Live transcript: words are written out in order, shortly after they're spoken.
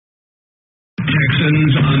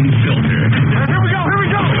Texans Unfiltered. Here we go.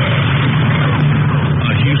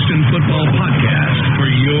 A Houston football podcast for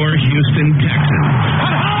your Houston Texans.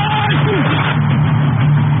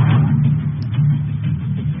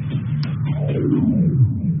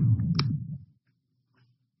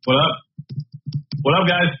 What up,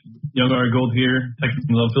 guys? Young R. Gold here, Texans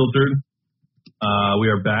Unfiltered. We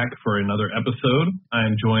are back for another episode. I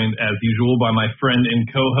am joined, as usual, by my friend and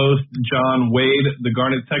co-host, John Wade, the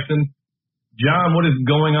Garnet Texan. John, what is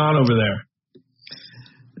going on over there?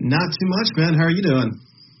 Not too much, man. How are you doing?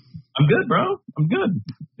 I'm good, bro. I'm good.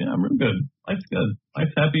 Yeah, I'm real good. Life's good.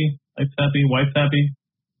 Life's happy. Wife's happy.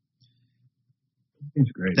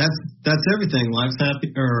 It's great. That's everything. Life's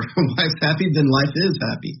happy, or wife's happy, then life is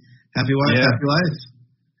happy. Happy wife, happy life.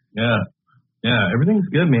 Yeah,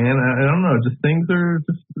 everything's good, man. I don't know, just things are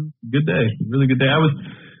just a good day, really good day. I was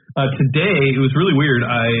today. It was really weird.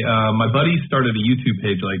 My buddy started a YouTube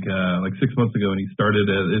page like 6 months ago, and he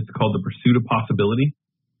started it's called The Pursuit of Possibility.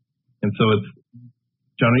 And so it's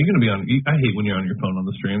John. Are you going to be on? I hate when you're on your phone on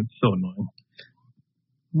the stream. It's so annoying.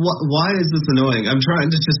 Why is this annoying? I'm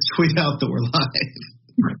trying to just tweet out that we're live.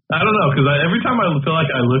 I don't know, because every time I feel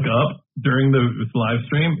like I look up during this live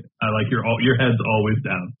stream, I like your head's always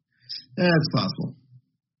down. That's possible.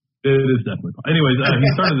 It is definitely possible. Anyways, he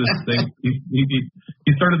started this thing.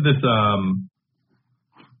 He started this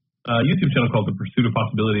YouTube channel called The Pursuit of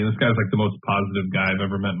Possibility, and this guy's like the most positive guy I've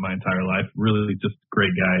ever met in my entire life. Really, just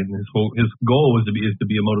great guy. And his goal is to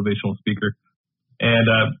be a motivational speaker. And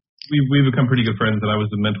we've become pretty good friends. And I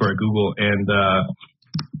was a mentor at Google, and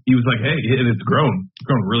he was like, "Hey," and it's grown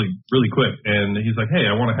really, really quick. And he's like, "Hey,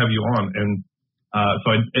 I want to have you on." And so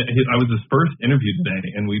I was his first interview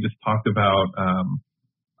today, and we just talked about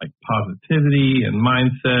like positivity and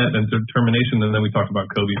mindset and determination, and then we talked about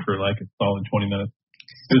Kobe for like a solid 20 minutes.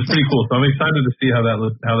 It was pretty cool. So I'm excited to see how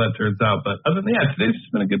that turns out. But other than today's just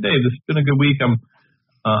been a good day. This has been a good week. I'm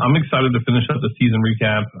excited to finish up the season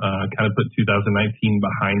recap, kind of put 2019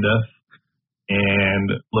 behind us,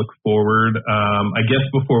 and look forward. I guess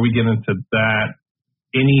before we get into that,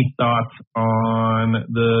 any thoughts on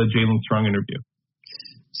the Jaelen Strong interview?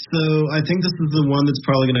 So I think this is the one that's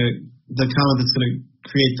probably the comment that's going to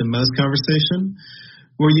create the most conversation,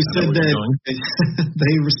 where you said that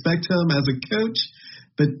they respect him as a coach,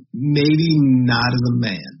 but maybe not as a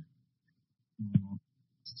man.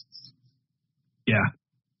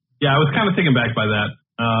 Yeah, I was kind of taken back by that.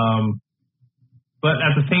 But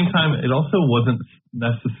at the same time, it also wasn't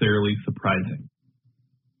necessarily surprising.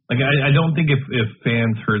 Like, I don't think if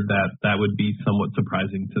fans heard that would be somewhat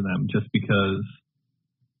surprising to them, just because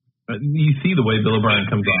you see the way Bill O'Brien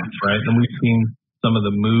comes off, right? And we've seen some of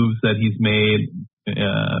the moves that he's made,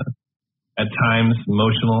 at times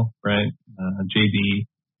emotional, right? JD,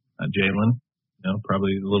 Jaelen,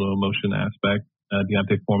 probably a little emotion aspect,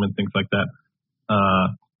 Deontay Foreman, things like that.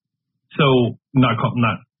 So not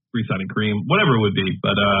re-signing Kareem, whatever it would be.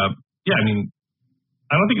 But, I mean,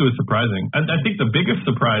 I don't think it was surprising. I think the biggest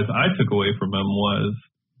surprise I took away from him was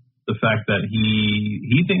the fact that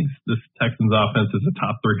he thinks this Texans offense is a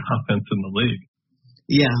top 3 offense in the league.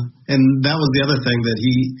 Yeah, and that was the other thing, that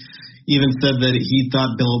he even said that he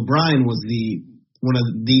thought Bill O'Brien was one of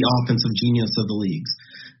the offensive genius of the leagues.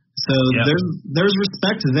 So there's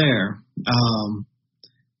respect there.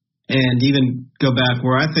 And even go back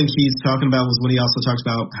where I think he's talking about was when he also talks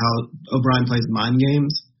about how O'Brien plays mind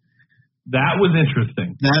games. That was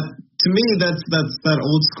interesting. That, to me, that's that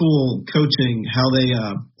old school coaching, how they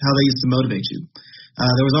used to motivate you.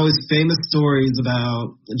 There was always famous stories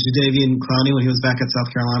about Jadeveon Clowney when he was back at South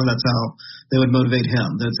Carolina. That's how they would motivate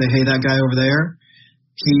him. They'd say, "Hey, that guy over there,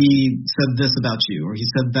 he said this about you, or he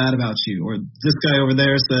said that about you, or this guy over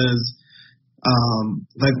there says,"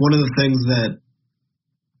 like one of the things that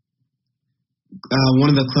one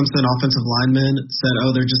of the Clemson offensive linemen said,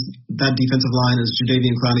 that defensive line is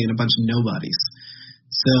Jadeveon Clowney and a bunch of nobodies.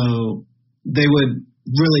 So they would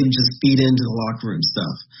really just feed into the locker room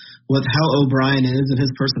stuff. With how O'Brien is and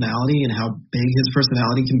his personality and how big his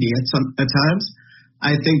personality can be at times,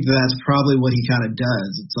 I think that's probably what he kind of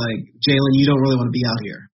does. It's like, "Jaelen, you don't really want to be out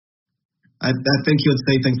here." I think he would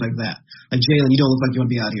say things like that. Like, "Jaelen, you don't look like you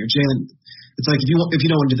want to be out here. Jaelen," it's like, if you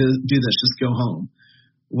don't want to do this, just go home.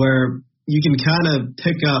 Where you can kind of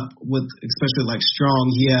pick up with, especially like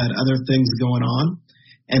Strong, he had other things going on,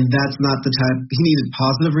 and that's not the type. He needed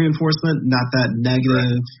positive reinforcement, not that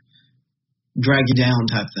negative, drag you down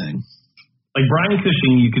type thing. Like Brian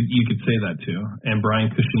Cushing, you could say that too, and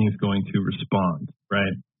Brian Cushing is going to respond,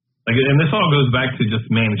 right? Like, and this all goes back to just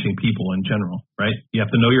managing people in general, right? You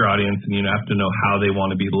have to know your audience, and you have to know how they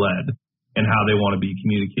want to be led and how they want to be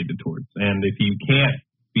communicated towards. And if you can't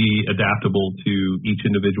be adaptable to each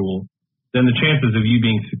individual, then the chances of you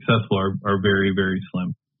being successful are very, very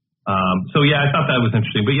slim. So yeah, I thought that was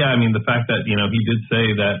interesting. But yeah, I mean, the fact that, he did say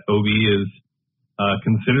that OB is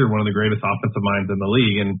considered one of the greatest offensive minds in the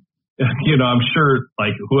league. And, I'm sure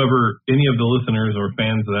like any of the listeners or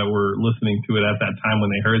fans that were listening to it at that time when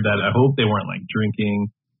they heard that, I hope they weren't like drinking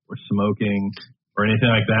or smoking or anything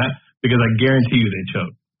like that, because I guarantee you they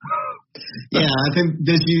choked. Yeah, I think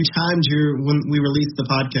that you timed when we released the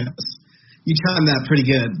podcast, you timed that pretty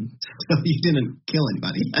good, so you didn't kill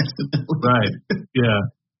anybody accidentally. Right. Yeah.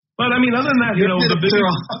 But I mean, other than that,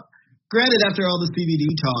 granted, after all the CBD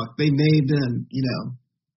talk, they may have been,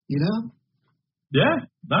 Yeah.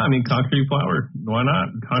 No, I mean, concrete flower. Why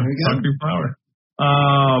not? Concrete flower.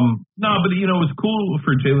 No, but it was cool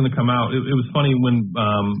for Jalen to come out. It was funny when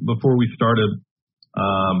before we started,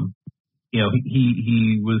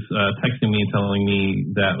 he was texting me and telling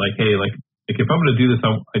me that like, hey, like if I'm going to do this,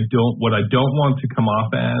 I don't want to come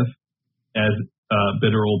off as a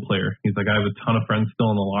bitter old player. He's like, I have a ton of friends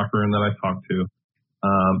still in the locker room that I talk to,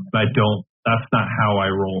 but that's not how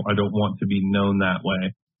I roll. I don't want to be known that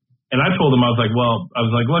way. And I told him, I was like,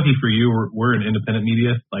 lucky for you, we're an independent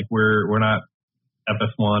media. Like we're not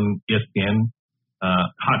FS1, ESPN.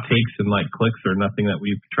 Hot takes and like clicks are nothing that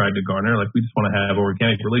we've tried to garner. Like we just want to have an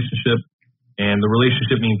organic relationship, and the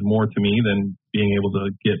relationship means more to me than being able to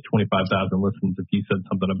get 25,000 listens if you said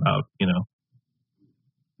something about,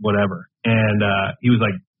 whatever. And he was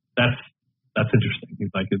like, that's interesting.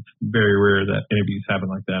 He's like, it's very rare that interviews happen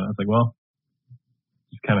like that. And I was like, well,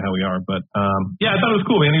 it's kind of how we are. But yeah, I thought it was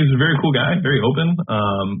cool, man. He was a very cool guy, very open.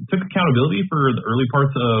 Took accountability for the early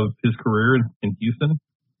parts of his career in Houston.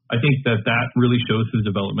 I think that really shows his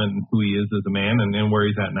development and who he is as a man and where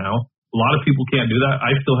he's at now. A lot of people can't do that.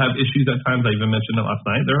 I still have issues at times. I even mentioned it last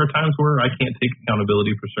night. There are times where I can't take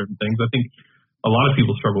accountability for certain things. I think a lot of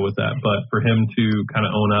people struggle with that. But for him to kind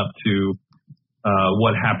of own up to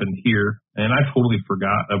what happened here, and I totally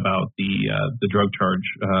forgot about the drug charge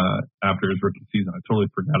after his rookie season. I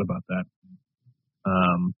totally forgot about that.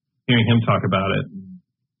 Hearing him talk about it.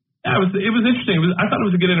 Yeah, it was interesting. I thought it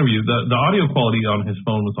was a good interview. The audio quality on his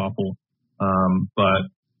phone was awful,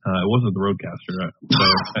 but it wasn't the Roadcaster. So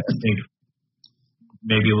I think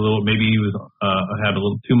maybe he was had a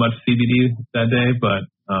little too much CBD that day, but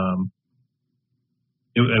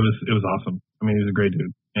it was awesome. I mean, he was a great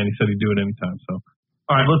dude, and he said he'd do it anytime. So,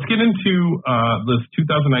 all right, let's get into this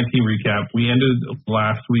 2019 recap. We ended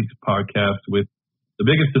last week's podcast with the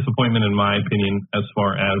biggest disappointment, in my opinion, as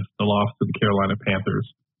far as the loss to the Carolina Panthers.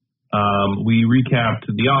 We recapped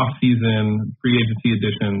the off-season, free agency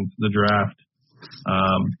additions, the draft,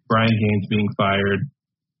 Brian Gaines being fired,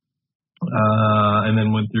 and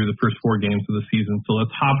then went through the first 4 games of the season. So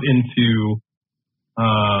let's hop into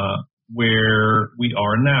where we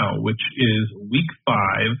are now, which is Week 5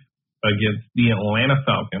 against the Atlanta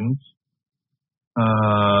Falcons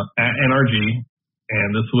at NRG,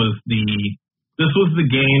 and this was the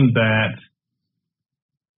game that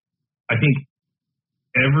I think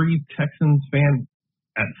every Texans fan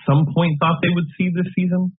at some point thought they would see this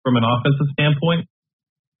season from an offensive standpoint.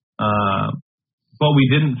 But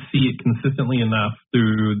we didn't see it consistently enough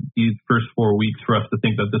through these first 4 weeks for us to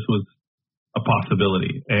think that this was a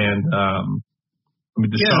possibility. And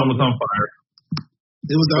Deshaun was on fire.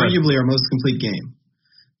 It was arguably our most complete game.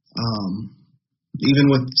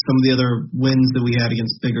 Even with some of the other wins that we had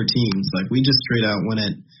against bigger teams, like we just straight out won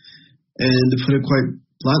it. And to put it quite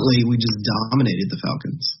bluntly, we just dominated the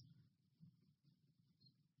Falcons.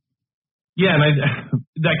 Yeah, and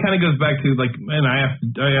that kind of goes back to and I asked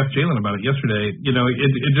Jalen about it yesterday.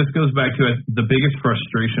 It just goes back to the biggest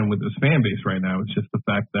frustration with this fan base right now. It's just the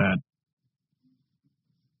fact that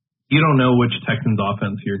you don't know which Texans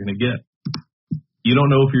offense you're going to get. You don't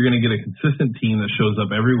know if you're going to get a consistent team that shows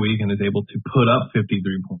up every week and is able to put up 53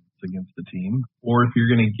 points against the team, or if you're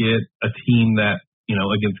going to get a team that,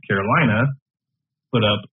 against Carolina, put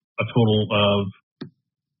up a total of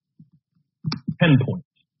 10 points.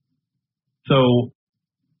 So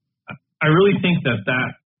I really think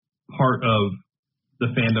that part of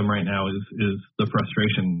the fandom right now is the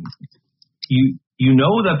frustration. You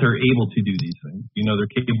know that they're able to do these things. You know they're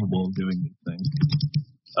capable of doing these things.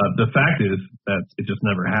 The fact is that it just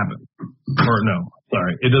never happens.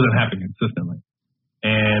 It doesn't happen consistently.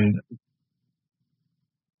 And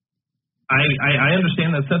I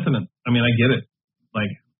understand that sentiment. I mean, I get it.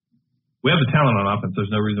 Like, we have the talent on offense.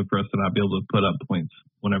 There's no reason for us to not be able to put up points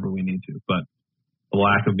whenever we need to. But the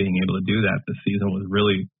lack of being able to do that this season was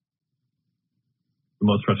really the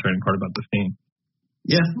most frustrating part about this team.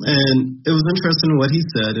 Yeah, and it was interesting what he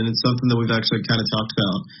said, and it's something that we've actually kind of talked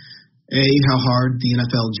about. how hard the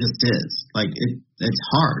NFL just is. Like, it's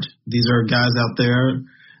hard. These are guys out there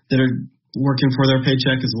that are working for their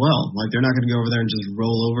paycheck as well. Like, they're not going to go over there and just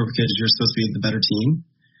roll over because you're supposed to be the better team.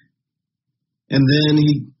 And then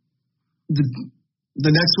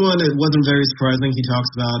the next one, it wasn't very surprising. He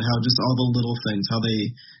talks about how just all the little things, how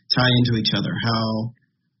they tie into each other, how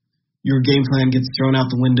your game plan gets thrown out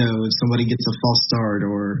the window if somebody gets a false start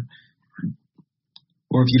or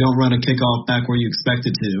if you don't run a kickoff back where you expect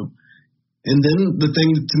it to. And then the thing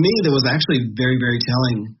to me that was actually very, very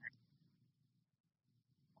telling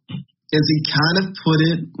is he kind of put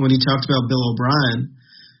it, when he talked about Bill O'Brien,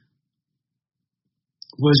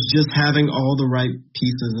 was just having all the right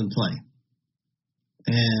pieces in play.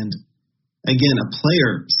 And again, a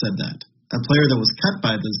player said that. A player that was cut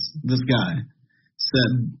by this guy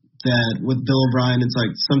said that with Bill O'Brien, it's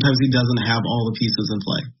like sometimes he doesn't have all the pieces in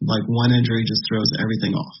play. Like one injury just throws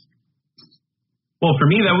everything off. Well, for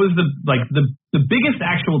me, that was the biggest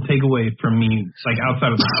actual takeaway from me, like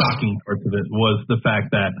outside of the shocking parts of it, was the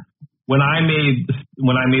fact that when I made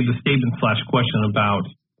the statement / question about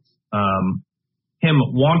him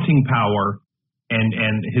wanting power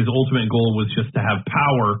and his ultimate goal was just to have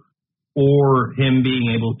power, or him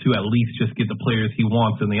being able to at least just get the players he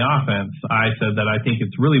wants in the offense, I said that I think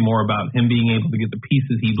it's really more about him being able to get the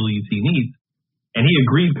pieces he believes he needs. And he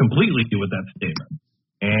agreed completely with that statement.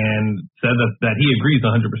 And said that he agrees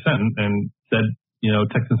 100% and said,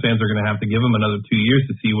 Texans fans are going to have to give him another 2 years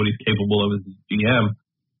to see what he's capable of as a GM.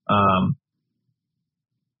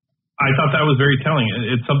 I thought that was very telling.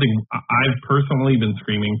 It's something I've personally been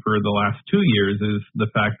screaming for the last 2 years, is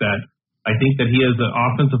the fact that I think that he has an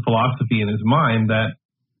offensive philosophy in his mind that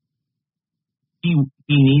he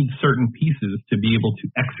needs certain pieces to be able to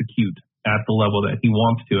execute at the level that he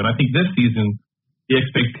wants to. And I think this season, the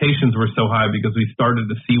expectations were so high because we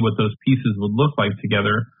started to see what those pieces would look like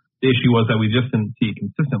together. The issue was that we just didn't see it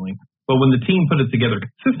consistently. But when the team put it together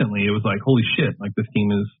consistently, it was like, holy shit, like this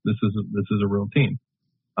is a real team.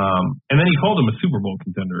 And then he called him a Super Bowl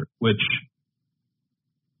contender, which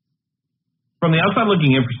from the outside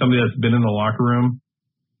looking in for somebody that's been in the locker room,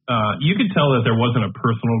 you could tell that there wasn't a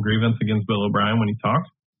personal grievance against Bill O'Brien when he talked.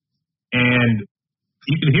 And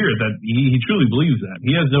you can hear it that he truly believes that.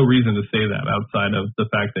 He has no reason to say that outside of the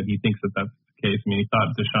fact that he thinks that that's the case. I mean, he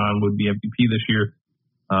thought Deshaun would be MVP this year.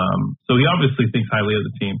 So he obviously thinks highly of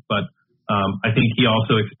the team, but I think he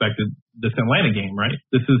also expected this Atlanta game, right?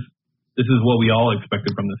 This is what we all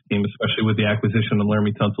expected from this team, especially with the acquisition of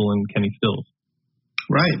Laramie Tunsil and Kenny Stills.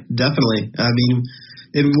 Right, definitely. I mean,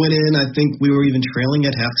 it went in, I think we were even trailing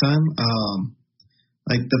at halftime.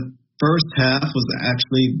 Like the first half was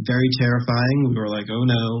actually very terrifying. We were like, oh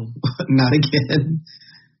no, not again.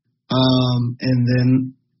 And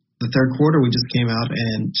then the third quarter, we just came out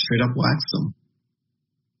and straight up waxed them.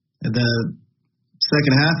 And the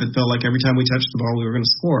second half, it felt like every time we touched the ball, we were going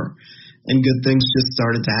to score. And good things just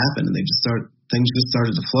started to happen, and things just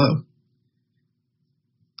started to flow.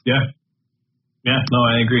 Yeah. Yeah, no,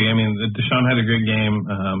 I agree. I mean, Deshaun had a good game.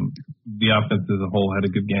 The offense as a whole had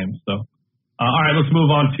a good game. So, all right, let's move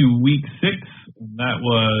on to Week 6. That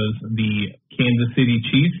was the Kansas City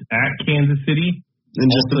Chiefs at Kansas City. And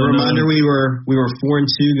just a reminder, we were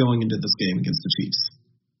 4-2 going into this game against the Chiefs.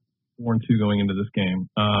 4-2 going into this game.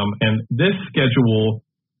 And this schedule,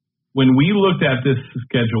 when we looked at this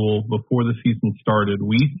schedule before the season started,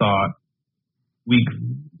 we thought Week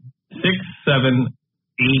 6, 7,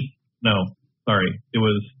 8. It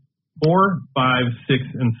was 4, 5, 6,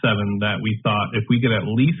 and 7 that we thought if we could at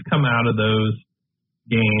least come out of those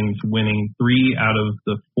games winning 3 out of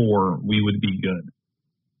the 4, we would be good.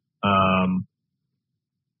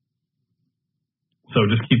 So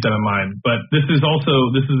just keep that in mind. But this is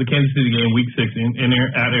the Kansas City game, Week 6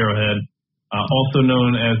 at Arrowhead, also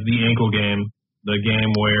known as the ankle game, the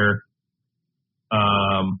game where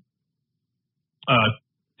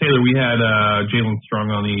Taylor, we had Jalen Strong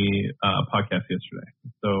on the podcast yesterday.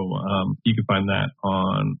 So you can find that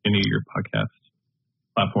on any of your podcast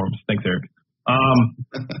platforms. Thanks, Eric.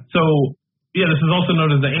 So, yeah, this is also known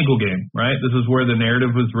as the ankle game, right? This is where the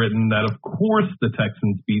narrative was written that, of course, the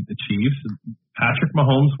Texans beat the Chiefs. Patrick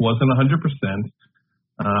Mahomes wasn't 100%.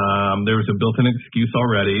 There was a built-in excuse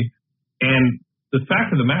already. And the fact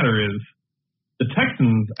of the matter is the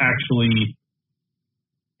Texans actually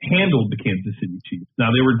handled the Kansas City Chiefs. Now,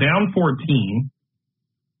 they were down 14,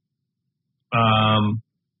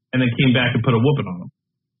 and they came back and put a whooping on them.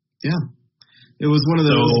 Yeah. It was one of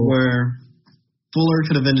those where Fuller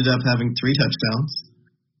could have ended up having 3 touchdowns.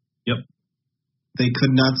 Yep. They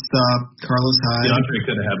could not stop Carlos Hyde. DeAndre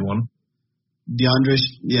could have had one.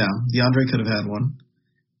 DeAndre could have had one.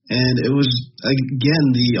 And it was, again,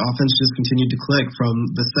 the offense just continued to click from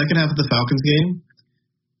the second half of the Falcons game.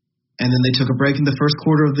 And then they took a break in the first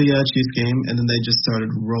quarter of the Chiefs game, and then they just started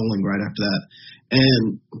rolling right after that. And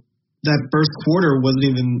that first quarter wasn't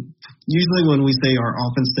even – usually when we say our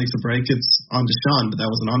offense takes a break, it's on Deshaun, but that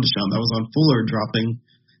wasn't on Deshaun. That was on Fuller dropping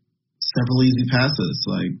several easy passes.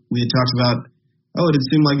 Like we had talked about, it had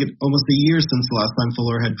seemed like almost a year since the last time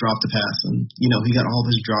Fuller had dropped a pass. And, he got all of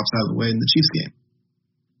his drops out of the way in the Chiefs game.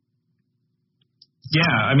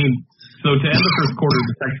 Yeah, I mean – so to end the first quarter,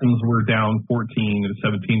 the Texans were down 14 to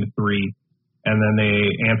 17 to 3, and then they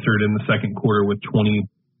answered in the second quarter with 20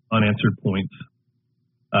 unanswered points.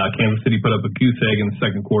 Kansas City put up a goose egg in the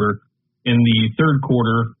second quarter. In the third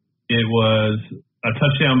quarter, it was a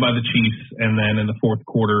touchdown by the Chiefs, and then in the fourth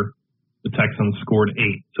quarter, the Texans scored 8.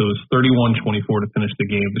 So it was 31-24 to finish the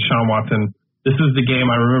game. Deshaun Watson, this is the game,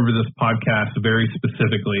 I remember this podcast very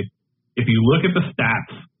specifically. If you look at the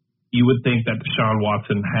stats, you would think that Deshaun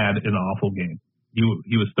Watson had an awful game. He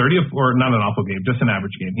was 30 or not an awful game, just an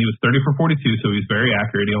average game. He was 30 for 42, so he was very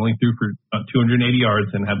accurate. He only threw for 280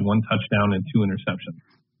 yards and had 1 touchdown and 2 interceptions.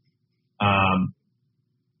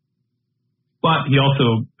 But he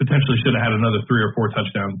also potentially should have had another 3 or 4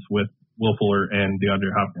 touchdowns with Will Fuller and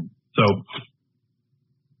DeAndre Hopkins. So,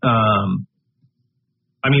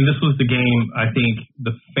 I mean, this was the game. I think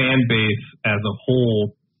the fan base as a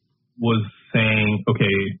whole was saying,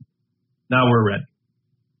 okay, now we're ready.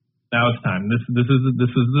 Now it's time. This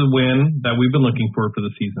is the win that we've been looking for the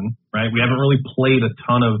season, right? We haven't really played a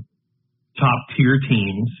ton of top tier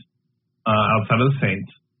teams outside of the Saints,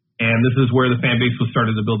 and this is where the fan base was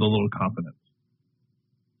starting to build a little confidence.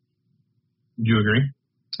 Do you agree?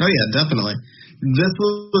 Oh yeah, definitely. This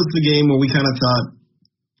was the game where we kind of thought.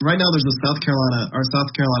 Right now, there's our South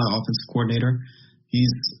Carolina offensive coordinator.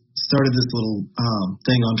 He's started this little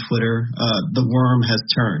thing on Twitter. The worm has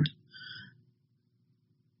turned.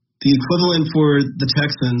 The equivalent for the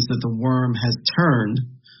Texans that the worm has turned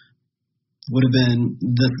would have been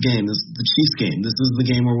this game, the Chiefs game. This is the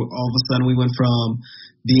game where all of a sudden we went from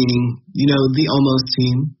being, the almost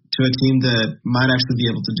team to a team that might actually be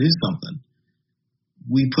able to do something.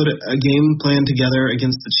 We put a game plan together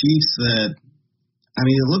against the Chiefs that,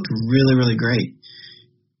 it looked really, really great.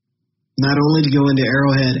 Not only to go into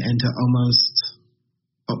Arrowhead and to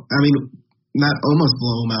not almost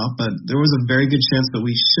blow them out, but there was a very good chance that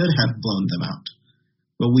we should have blown them out.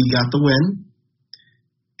 But we got the win.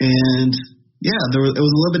 And, yeah, it was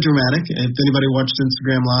a little bit dramatic. If anybody watched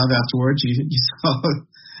Instagram Live afterwards, you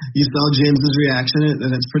saw James's reaction,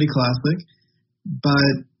 and it's pretty classic.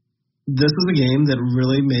 But this is a game that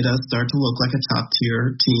really made us start to look like a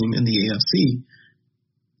top-tier team in the AFC.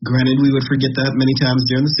 Granted, we would forget that many times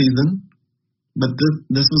during the season, but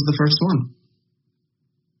this was the first one.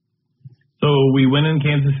 So we win in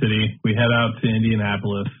Kansas City, we head out to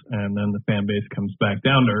Indianapolis, and then the fan base comes back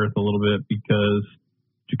down to earth a little bit because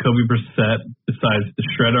Jacoby Brissett decides to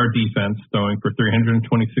shred our defense, throwing for 326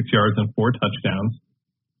 yards and 4 touchdowns.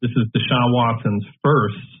 This is Deshaun Watson's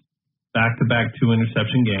first back-to-back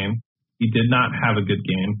 2-interception game. He did not have a good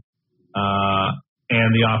game, and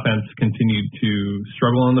the offense continued to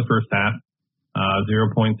struggle in the first half.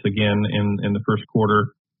 0 points again in the first quarter.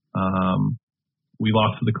 We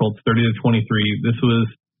lost to the Colts 30-23. This was,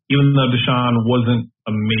 even though Deshaun wasn't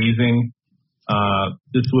amazing,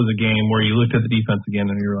 this was a game where you looked at the defense again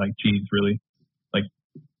and you were like, geez, really? Like,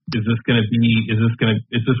 is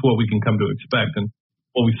this what we can come to expect? And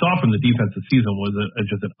what we saw from the defense this season was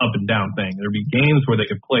just an up and down thing. There'd be games where they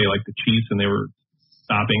could play like the Chiefs and they were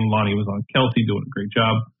stopping. Lonnie was on Kelsey doing a great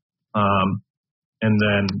job. And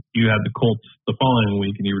then you had the Colts the following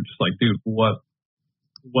week and you were just like, dude, what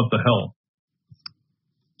the hell?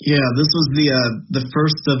 Yeah, this was the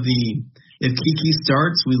first of the if Kiki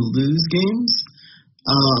starts, we lose games.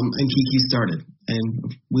 And Kiki started, and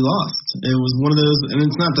we lost. It was one of those, and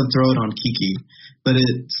it's not to throw it on Kiki, but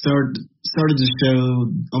it started to show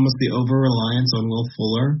almost the over-reliance on Will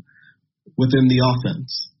Fuller within the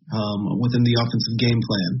offense, within the offensive game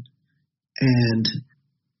plan. And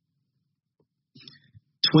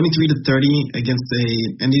 23-30 against a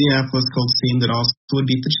Indianapolis Colts team that also would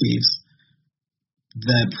beat the Chiefs,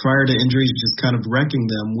 that prior to injuries just kind of wrecking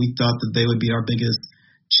them, we thought that they would be our biggest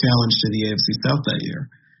challenge to the AFC South that year.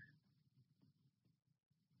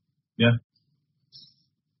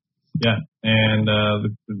 Yeah, and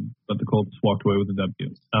but the Colts walked away with a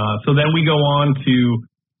W. So then we go on to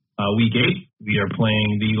Week 8. We are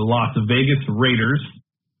playing the Las Vegas Raiders.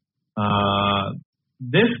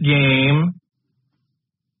 This game,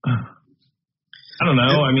 I don't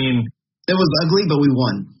know. It was ugly, but we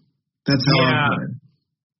won. That's how I put it.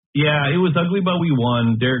 Yeah, it was ugly, but we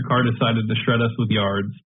won. Derek Carr decided to shred us with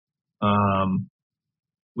yards.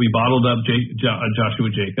 We bottled up Joshua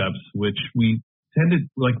Jacobs, which we tended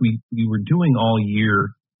we were doing all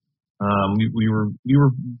year. We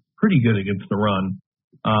were pretty good against the run,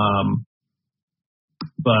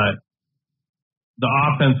 but the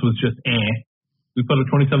offense was just We put up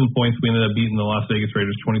 27 points. We ended up beating the Las Vegas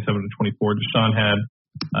Raiders 27-24. Deshaun had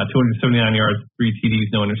 279 yards, 3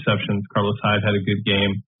 TDs, no interceptions. Carlos Hyde had a good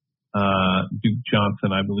game. Duke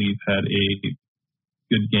Johnson, I believe, had a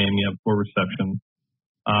good game. 4 receptions.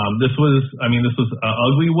 This was an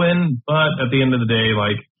ugly win, but at the end of the day,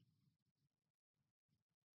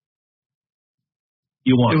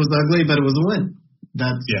 you won. It was ugly, but it was a win.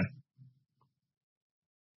 Yeah.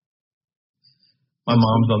 My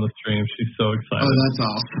mom's on the stream. She's so excited. Oh, that's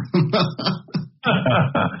awesome.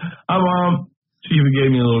 Hi, Mom. She even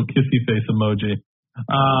gave me a little kissy face emoji.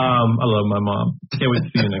 I love my mom. Can't wait to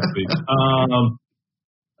see you next week.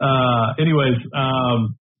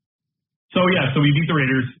 So we beat the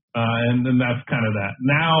Raiders, and then that's kind of that.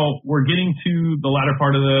 Now we're getting to the latter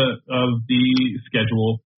part of the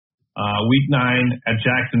schedule. Week 9 at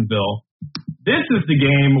Jacksonville. This is the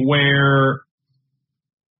game where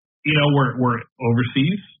we're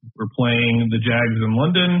overseas. We're playing the Jags in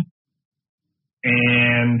London,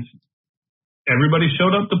 and everybody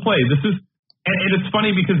showed up to play. And it's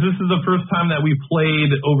funny because this is the first time that we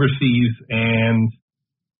played overseas, and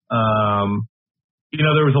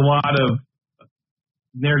there was a lot of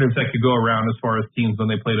narratives that could go around as far as teams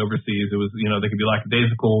when they played overseas. It was they could be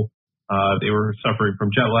lackadaisical. They were suffering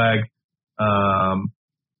from jet lag.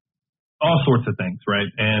 All sorts of things, right?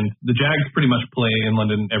 And the Jags pretty much play in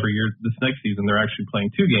London every year. This next season, they're actually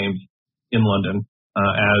playing 2 games in London,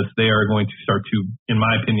 as they are going to start to, in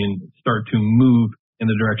my opinion, move in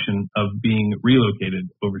the direction of being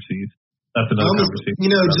relocated overseas. That's another conversation.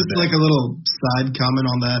 Just like a little side comment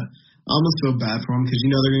on that, I almost feel bad for them because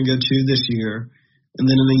they're going to go 2 this year, and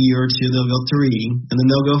then in a year or 2 they'll go 3, and then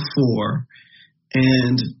they'll go 4,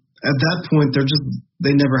 and at that point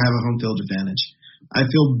they never have a home field advantage. I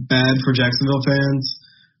feel bad for Jacksonville fans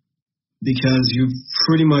because you've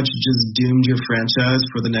pretty much just doomed your franchise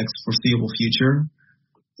for the next foreseeable future.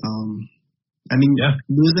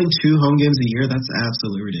 Losing 2 home games a year, that's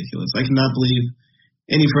absolutely ridiculous. I cannot believe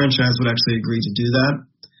any franchise would actually agree to do that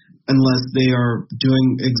unless they are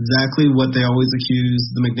doing exactly what they always accuse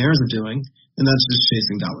the McNairs of doing, and that's just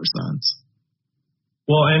chasing dollar signs.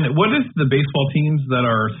 Well, and what is the baseball teams that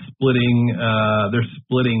are splitting? They're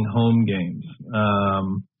splitting home games.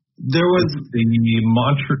 There was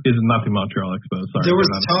not the Montreal Expo. Sorry, there was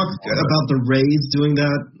talk about the Rays doing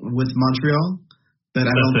that with Montreal, but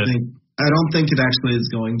I don't think it actually is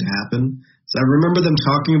going to happen. So I remember them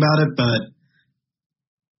talking about it, but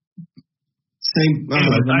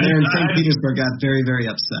they're in St. Petersburg got very, very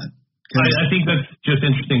upset. I think that's just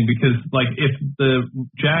interesting because, if the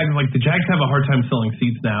Jags have a hard time selling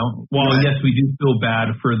seats now. While yes, we do feel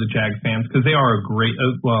bad for the Jags fans because they are a great.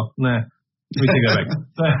 Let me take that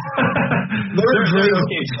back. They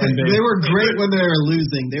were great when they were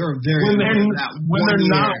losing. They were very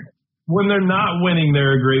when they're not winning,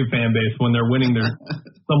 they're a great fan base. When they're winning, they're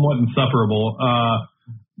somewhat insufferable.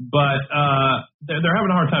 But they're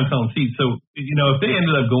having a hard time selling seats. So if they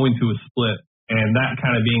ended up going to a split. And that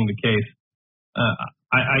kind of being the case,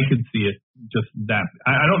 I could see it just that.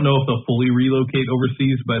 I don't know if they'll fully relocate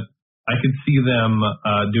overseas, but I could see them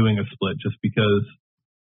doing a split just because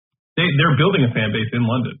they're building a fan base in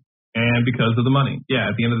London and because of the money. Yeah,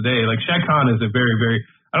 at the end of the day, Shad Khan is a very, very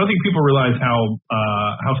 – I don't think people realize how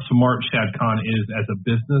smart Shad Khan is as a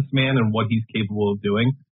businessman and what he's capable of doing.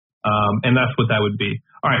 And that's what that would be.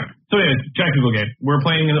 All right. So anyways, Jacksonville game. We're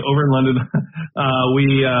playing over in London.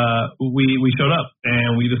 We showed up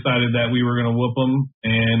and we decided that we were going to whoop them,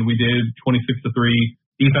 and we did 26-3.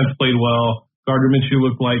 Defense played well. Gardner Minshew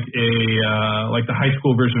looked like the high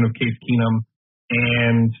school version of Case Keenum,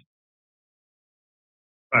 and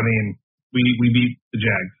we beat the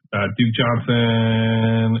Jags. Duke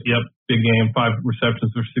Johnson, big game, 5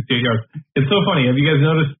 receptions for 68 yards. It's so funny. Have you guys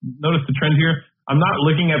noticed the trend here? I'm not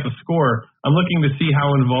looking at the score. I'm looking to see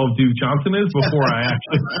how involved Duke Johnson is before I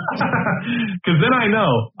actually, because then I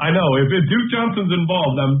know if Duke Johnson's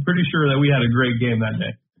involved, I'm pretty sure that we had a great game that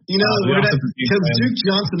day. Because Duke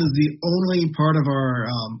Johnson is the only part of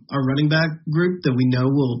our running back group that we know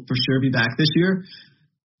will for sure be back this year.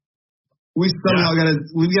 We've got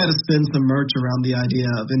to spin some merch around the idea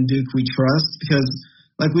of in Duke we trust, because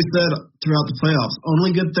like we said throughout the playoffs,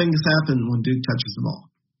 only good things happen when Duke touches the ball.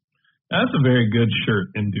 That's a very good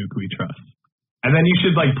shirt, in Duke we trust. And then you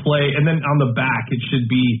should play, and then on the back it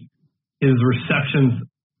should be his receptions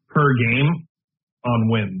per game on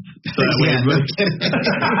wins. So that way,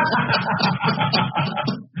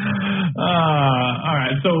 all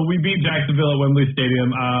right. So we beat Jacksonville at Wembley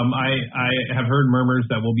Stadium. I have heard murmurs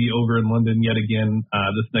that we'll be over in London yet again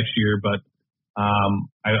this next year, but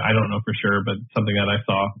I don't know for sure. But something that I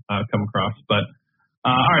saw come across. But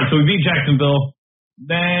all right. So we beat Jacksonville.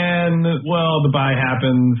 Then, the bye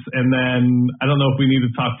happens, and then I don't know if we need to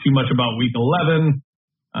talk too much about Week 11.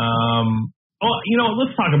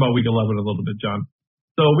 Let's talk about Week 11 a little bit, John.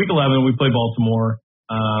 So Week 11, we play Baltimore.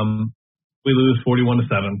 We lose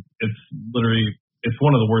 41-7. It's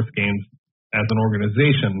one of the worst games as an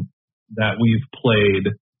organization that we've played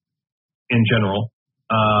in general,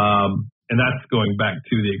 and that's going back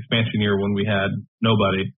to the expansion year when we had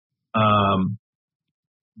nobody.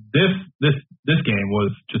 This game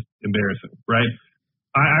was just embarrassing, right?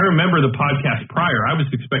 I remember the podcast prior. I was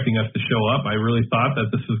expecting us to show up. I really thought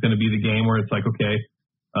that this was going to be the game where it's like, okay,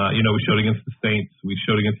 we showed against the Saints, we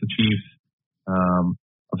showed against the Chiefs.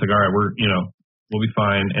 I was like, all right, we'll be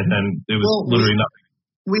fine. And then it was literally nothing.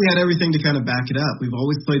 We had everything to kind of back it up. We've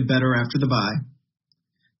always played better after the bye.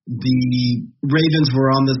 The Ravens were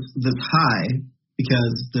on this high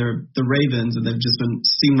because they're the Ravens and they've just been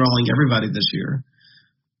steamrolling everybody this year.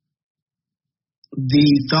 The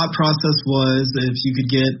thought process was if you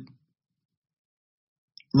could get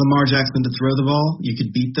Lamar Jackson to throw the ball, you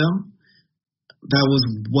could beat them. That was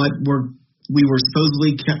what we were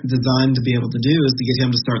supposedly designed to be able to do, is to get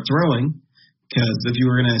him to start throwing, because if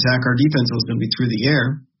you were going to attack our defense, it was going to be through the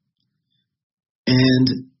air.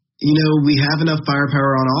 And, we have enough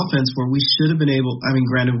firepower on offense where we should have been able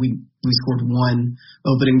 – granted, we scored one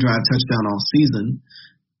opening drive touchdown all season,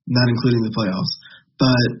 not including the playoffs.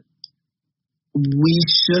 But we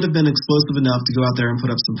should have been explosive enough to go out there and put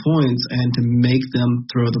up some points and to make them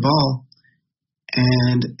throw the ball.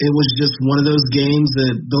 And it was just one of those games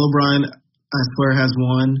that Bill O'Brien, I swear, has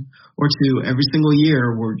one or two every single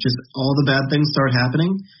year where just all the bad things start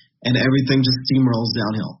happening and everything just steamrolls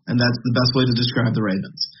downhill. And that's the best way to describe the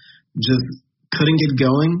Ravens. Just couldn't get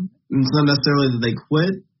going. And it's not necessarily that they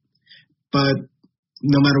quit, but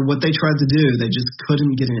no matter what they tried to do, they just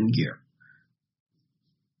couldn't get in gear.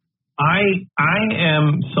 I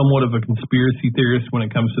am somewhat of a conspiracy theorist when it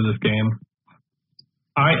comes to this game.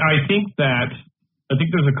 I think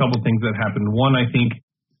there's a couple things that happened. One, I think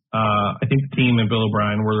the team and Bill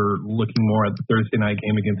O'Brien were looking more at the Thursday night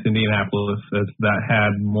game against Indianapolis, as that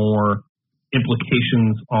had more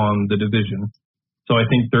implications on the division. So I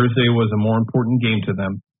think Thursday was a more important game to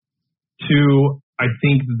them. Two, I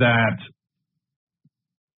think that,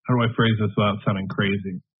 how do I phrase this without sounding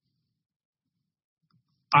crazy?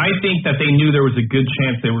 I think that they knew there was a good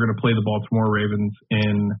chance they were going to play the Baltimore Ravens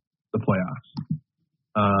in the playoffs.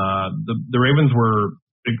 The Ravens were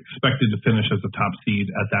expected to finish as a top seed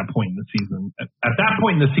at that point in the season. At that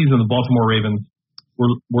point in the season, the Baltimore Ravens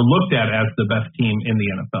were looked at as the best team in the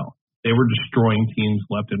NFL. They were destroying teams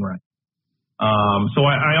left and right. So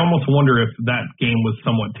I almost wonder if that game was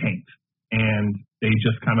somewhat tanked, and they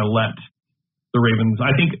just kind of let the Ravens.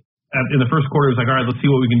 I think in the first quarter, it was like, all right, let's see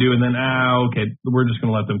what we can do. And then, okay, we're just going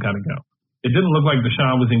to let them kind of go. It didn't look like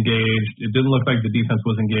Deshaun was engaged. It didn't look like the defense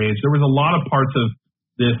was engaged. There was a lot of parts of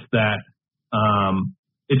this that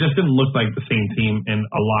it just didn't look like the same team in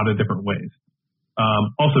a lot of different ways.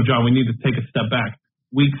 Also, John, we need to take a step back.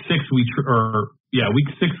 Week 6, we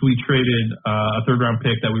traded a third-round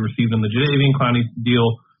pick that we received in the Jadeveon Clowney deal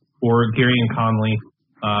for Gareon Conley,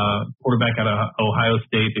 quarterback out of Ohio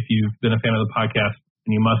State. If you've been a fan of the podcast,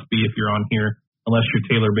 and you must be if you're on here, unless you're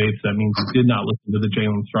Taylor Bates, that means you did not listen to the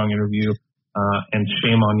Jalen Strong interview, and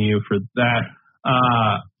shame on you for that.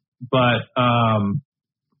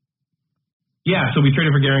 So we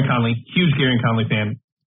traded for Gareon Conley. Huge Gareon Conley fan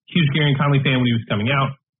when he was coming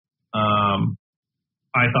out.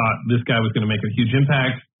 I thought this guy was going to make a huge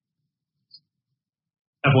impact.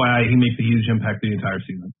 FYI, he makes a huge impact the entire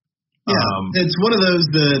season. Yeah, it's one of those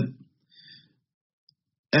that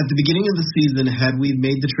at the beginning of the season, had we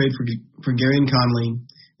made the trade for Gareon Conley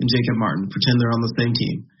and Jacob Martin, pretend they're on the same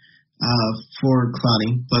team, for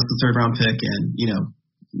Clowney, plus the third-round pick and,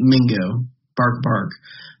 Mingo, bark.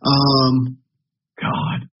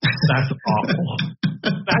 God, that's awful.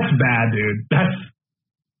 That's bad, dude.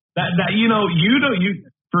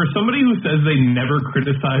 For somebody who says they never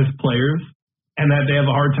criticize players and that they have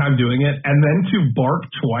a hard time doing it, and then to bark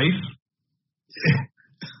twice,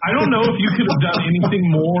 I don't know if you could have done anything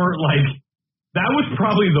more That was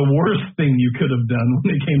probably the worst thing you could have done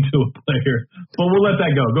when it came to a player. But we'll let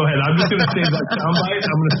that go. Go ahead. I'm just going to save that soundbite.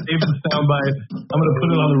 I'm going to save the soundbite. I'm going to put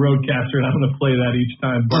it on the roadcaster, and I'm going to play that each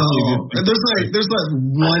time. There's like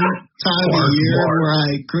one time a year where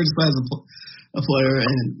I criticize a player,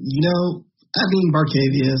 and I mean,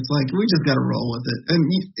 Barcavius, like, we just got to roll with it. And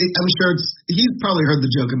I'm sure he's probably heard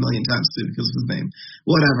the joke a million times too because of his name.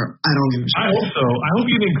 Whatever. I don't give a shit. I hope so. I hope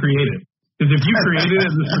you didn't create it. Because if you created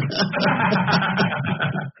it,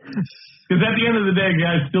 because at the end of the day,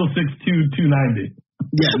 guy's still 6'2", 290.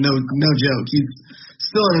 Yeah, no joke. He's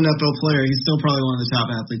still an NFL player. He's still probably one of the top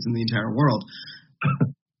athletes in the entire world.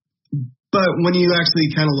 But when you actually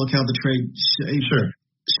kind of look how the trade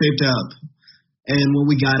shaped up, and when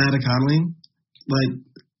we got out of Conley, like,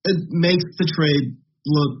 it makes the trade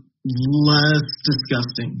look less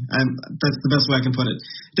disgusting. That's the best way I can put it.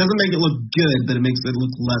 It doesn't make it look good, but it makes it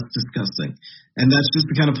look less disgusting. And that's just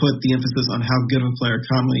to kind of put the emphasis on how good of a player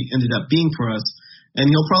Conley ended up being for us. And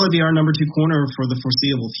he'll probably be our number 2 corner for the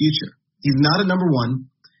foreseeable future. He's not a number 1.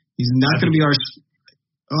 He's not going to be our.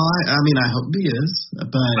 I mean, I hope he is,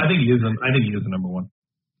 but I think he is. I think he is the number 1.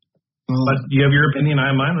 Well, but you have your opinion.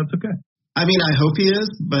 I have mine. That's okay. I mean, I hope he is,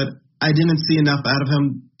 but I didn't see enough out of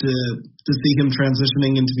him to see him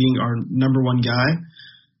transitioning into being our number 1 guy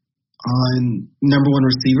on number 1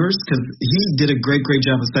 receivers, because he did a great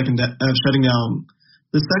job of shutting down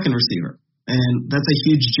the second receiver, and that's a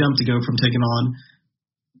huge jump to go from taking on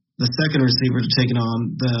the second receiver to taking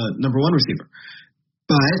on the number 1 receiver.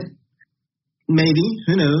 But maybe,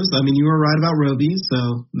 who knows? I mean, you were right about Roby,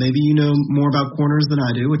 so maybe you know more about corners than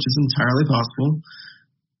I do, which is entirely possible.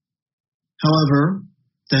 However,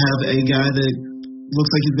 to have a guy that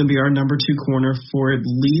looks like he's going to be our number 2 corner for at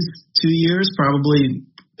least 2 years, probably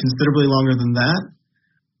considerably longer than that.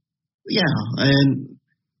 Yeah, and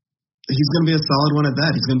he's going to be a solid one at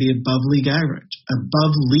that. He's going to be above league average.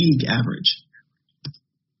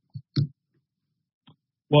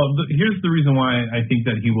 Well, here's the reason why I think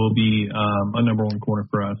that he will be a number 1 corner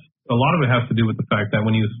for us. A lot of it has to do with the fact that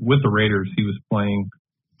when he was with the Raiders, he was playing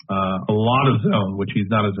a lot of zone, which he's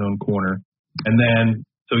not a zone corner. And then,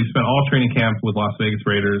 so he spent all training camp with Las Vegas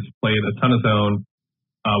Raiders, played a ton of zone,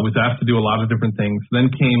 was asked to do a lot of different things,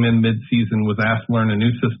 then came in mid-season, was asked to learn a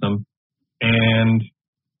new system, and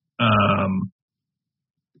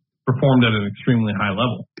performed at an extremely high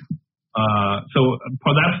level. So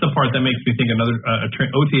that's the part that makes me think another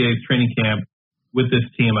OTA's training camp with this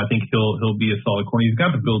team, I think he'll be a solid corner. He's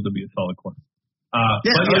got the build to be a solid corner.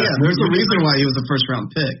 There's a reason why he was a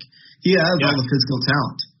first-round pick. He has all the physical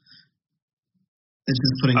talent. It's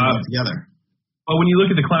just putting it all together. Well, when you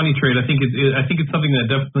look at the Clowney trade, I think it's something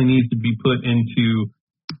that definitely needs to be put into.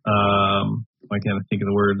 I can't think of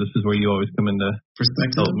the word. This is where you always come into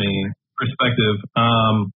perspective. Help me. Perspective.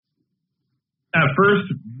 At first,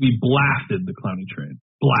 we blasted the Clowney trade.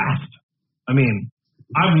 Blast. I mean,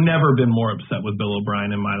 I've never been more upset with Bill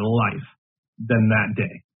O'Brien in my life than that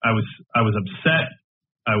day. I was upset.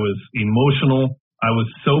 I was emotional. I was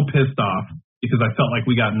so pissed off because I felt like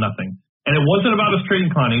we got nothing. And it wasn't about us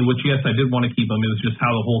trading Clowney, which, yes, I did want to keep him. It was just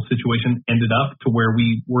how the whole situation ended up to where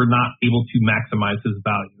we were not able to maximize his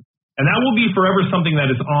value. And that will be forever something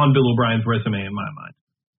that is on Bill O'Brien's resume in my mind.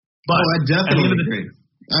 But I definitely agree.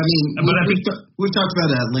 I mean, we've talked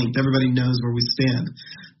about it at length. Everybody knows where we stand.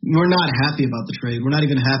 We're not happy about the trade. We're not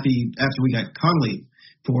even happy after we got Conley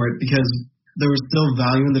for it because there was still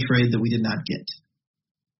value in the trade that we did not get.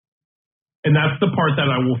 And that's the part that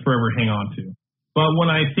I will forever hang on to. But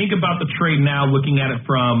when I think about the trade now, looking at it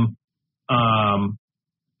from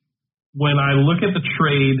when I look at the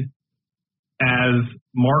trade as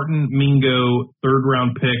Martin, Mingo,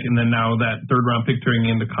 third-round pick, and then now that third-round pick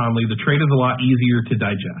turning into Conley, the trade is a lot easier to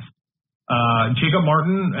digest. Jacob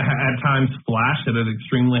Martin at times flashed at an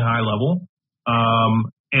extremely high level,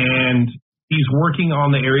 and he's working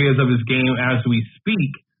on the areas of his game as we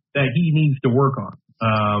speak that he needs to work on.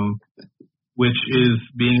 Which is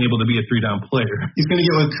being able to be a 3-down player. He's going to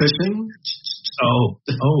get with Cushing?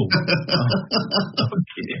 Okay.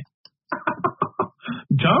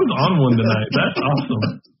 John's on one tonight. That's awesome.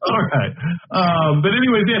 All right. But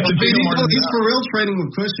anyways, yeah. So he's for real training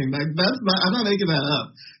with Cushing. Like I'm not making that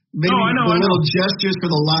up. Maybe I know. Little gestures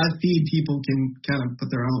for the live feed, people can kind of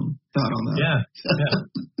put their own thought on that. Yeah.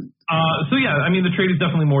 So I mean, the trade is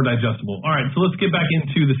definitely more digestible. All right. So let's get back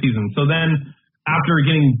into the season. So then, after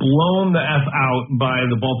getting blown the F out by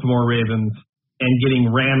the Baltimore Ravens and getting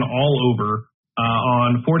ran all over,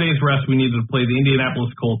 on 4 days rest, we needed to play the Indianapolis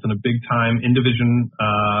Colts in a big-time in-division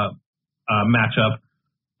matchup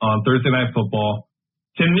on Thursday Night Football.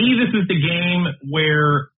 To me, this is the game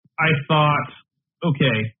where I thought,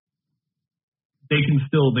 okay, they can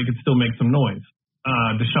still make some noise.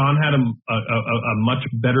 Deshaun had a much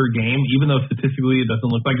better game, even though statistically it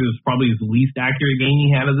doesn't look like it was probably his least accurate game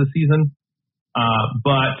he had of the season.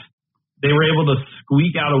 But they were able to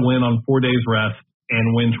squeak out a win on 4 days rest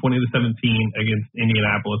and win 20-17 against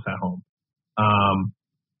Indianapolis at home.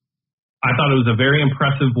 I thought it was a very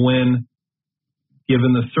impressive win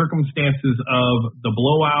given the circumstances of the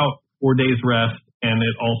blowout, 4 days rest, and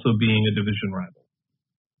it also being a division rival.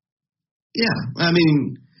 Yeah, I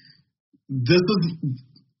mean,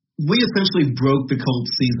 we essentially broke the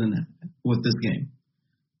Colts season with this game.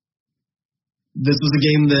 This was a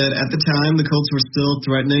game that at the time the Colts were still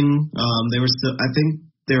threatening. I think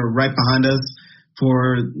they were right behind us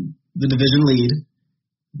for the division lead.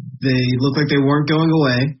 They looked like they weren't going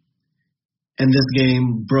away, and this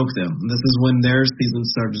game broke them. This is when their season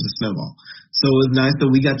started to snowball. So it was nice that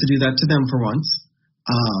we got to do that to them for once.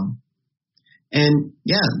 And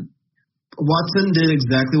yeah, Watson did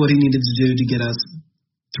exactly what he needed to do to get us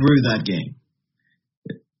through that game.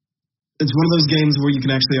 It's one of those games where you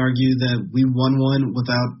can actually argue that we won one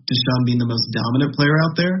without Deshaun being the most dominant player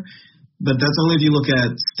out there. But that's only if you look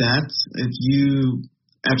at stats. If you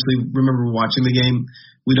actually remember watching the game,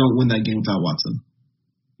 we don't win that game without Watson.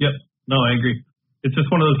 Yep. No, I agree. It's just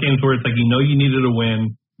one of those games where it's like, you you needed a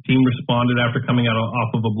win. Team responded after coming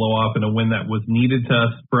off of a blow-off and a win that was needed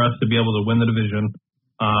for us to be able to win the division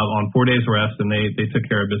on 4 days rest, and they took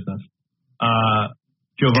care of business.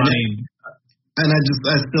 Giovanni. And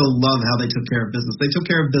I still love how they took care of business. They took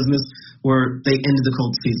care of business where they ended the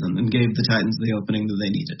Colts season and gave the Titans the opening that they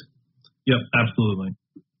needed. Yep, absolutely.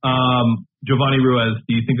 Giovanni Ruiz,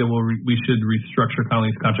 do you think that we should restructure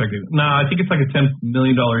Conley's contract? No, I think it's like a $10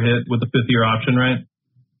 million hit with the fifth-year option, right?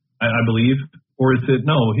 I believe. Or is it,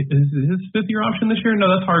 no, his fifth-year option this year? No,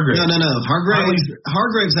 that's Hargrave. No.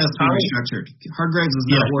 Hargraves has to be restructured. Hargraves is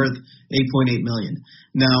not worth $8.8 million.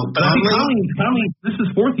 Now, but Conley, this is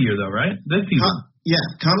fourth year, though, right? This season.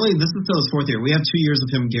 Conley, this is still his fourth year. We have 2 years of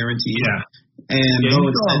him guaranteed. Yeah. And they'll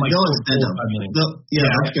extend him. They'll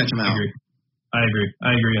stretch him out. I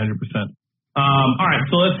agree 100%. All right,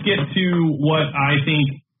 so let's get to what I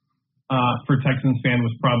think for Texans fan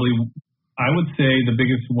was probably, I would say, the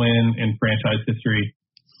biggest win in franchise history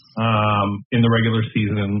in the regular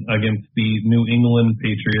season against the New England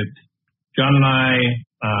Patriots. John and I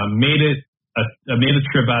made a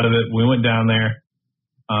trip out of it. We went down there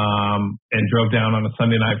and drove down on a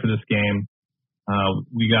Sunday night for this game.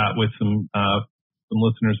 We got with some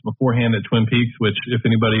listeners beforehand at Twin Peaks, which if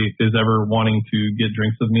anybody is ever wanting to get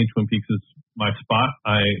drinks with me, Twin Peaks is my spot.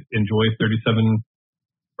 I enjoy 37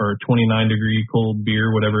 or 29 degree cold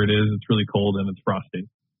beer, whatever it is. It's really cold and it's frosty.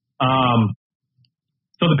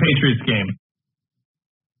 So the Patriots game.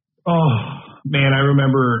 Oh man, I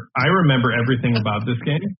remember everything about this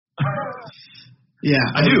game. Yeah,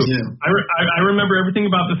 I do. I remember everything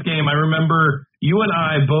about this game. I remember you and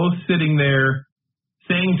I both sitting there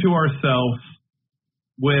saying to ourselves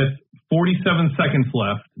with 47 seconds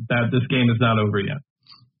left that this game is not over yet.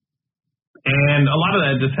 And a lot of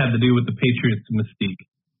that just had to do with the Patriots' mystique.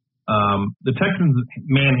 The Texans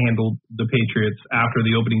manhandled the Patriots after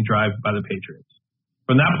the opening drive by the Patriots.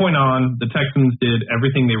 From that point on, the Texans did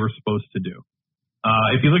everything they were supposed to do.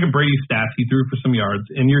 If you look at Brady's stats, he threw for some yards,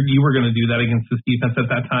 and you were going to do that against this defense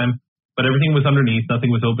at that time, but everything was underneath.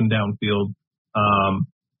 Nothing was open downfield.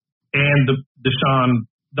 And Deshaun,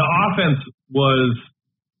 the offense was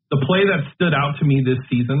the play that stood out to me this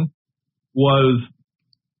season was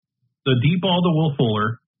the deep ball to Will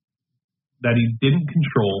Fuller that he didn't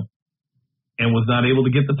control and was not able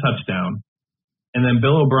to get the touchdown. And then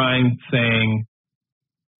Bill O'Brien saying,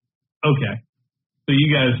 okay, so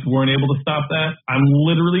you guys weren't able to stop that. I'm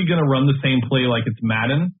literally going to run the same play like it's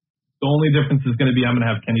Madden. The only difference is going to be I'm going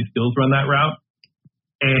to have Kenny Stills run that route,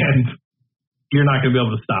 and you're not going to be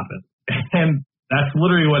able to stop it. And that's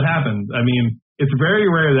literally what happened. I mean, it's very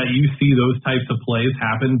rare that you see those types of plays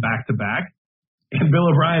happen back to back. And Bill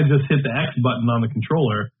O'Brien just hit the X button on the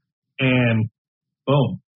controller, and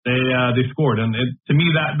boom, they scored. And to me,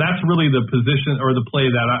 that's really the position or the play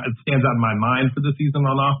that it stands out in my mind for the season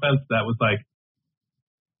on offense. That was like,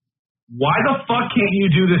 why the fuck can't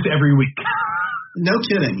you do this every week? No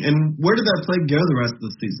kidding. And where did that play go the rest of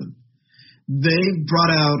the season? They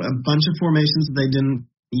brought out a bunch of formations that they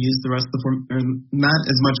didn't use the rest of the not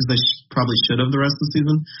as much as they probably should have the rest of the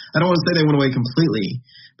season. I don't want to say they went away completely,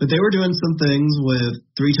 but they were doing some things with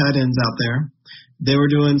 3 tight ends out there. They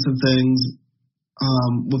were doing some things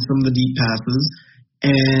with some of the deep passes,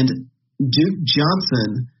 and Duke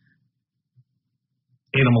Johnson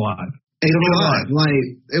ate them alive. Like,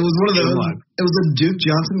 it was one of those. It was a Duke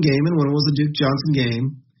Johnson game, and when it was a Duke Johnson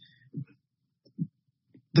game,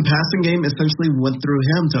 the passing game essentially went through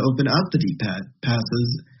him to open up the deep passes,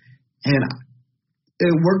 and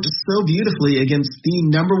it worked so beautifully against the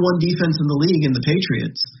number one defense in the league in the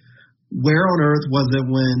Patriots. Where on earth was it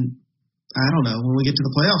when, I don't know, when we get to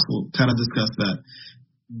the playoffs, we'll kind of discuss that.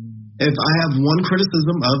 If I have one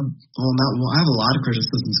criticism of, I have a lot of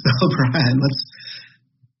criticisms of Brian,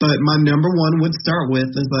 but my number one would start with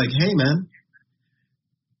is like, hey man,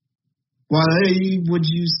 why would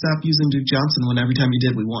you stop using Duke Johnson when every time you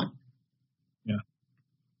did we won? Yeah,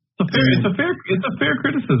 it's a fair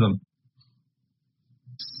criticism.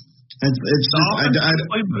 It's just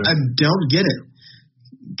I don't get it,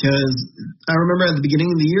 because I remember at the beginning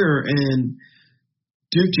of the year and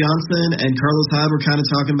Duke Johnson and Carlos Hyde were kind of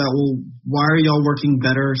talking about, well, why are y'all working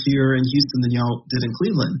better here in Houston than y'all did in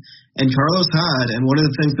Cleveland? And Carlos Hyde, and one of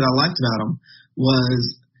the things that I liked about him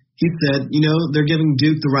was he said, they're giving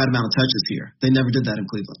Duke the right amount of touches here. They never did that in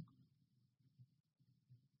Cleveland.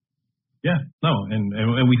 Yeah, no,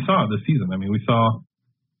 and we saw it this season. I mean, we saw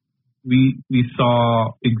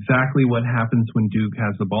exactly what happens when Duke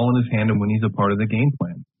has the ball in his hand and when he's a part of the game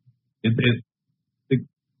plan.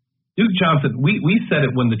 Duke Johnson, we said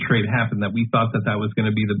it when the trade happened that we thought that was going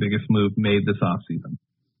to be the biggest move made this offseason.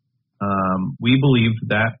 We believed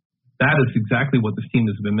that is exactly what this team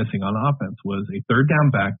has been missing on offense, was a third down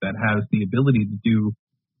back that has the ability to do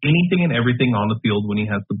anything and everything on the field when he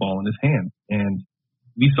has the ball in his hand. And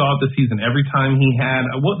we saw it this season. Every time he had,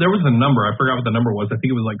 there was a number, I forgot what the number was. I think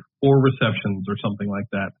it was like 4 receptions or something like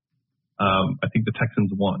that. I think the Texans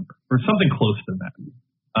won, or something close to that.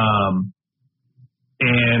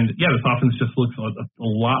 And yeah, this offense just looks a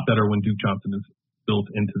lot better when Duke Johnson is built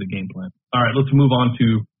into the game plan. All right, let's move on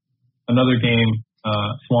to another game,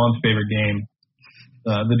 Swan's favorite game,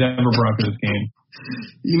 the Denver Broncos game.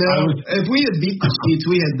 If we had beat the Chiefs,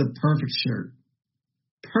 we had the perfect shirt.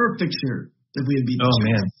 Perfect shirt. If we had beat the Chiefs. Oh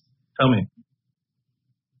man, tell me.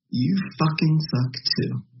 You fucking suck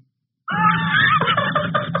too.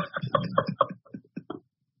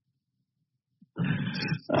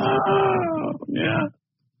 Oh, yeah.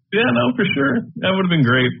 Yeah, no, for sure. That would have been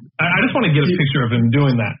great. I just want to get a picture of him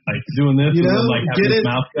doing that, like doing this and then like having his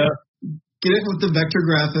mouth cut. Get it with the vector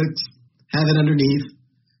graphics, have it underneath,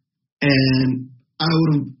 and I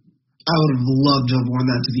would have loved to have worn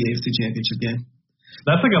that to the AFC Championship game.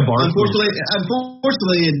 That's like a bar. Unfortunately,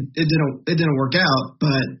 it didn't work out.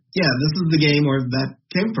 But yeah, this is the game where that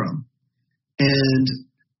came from. And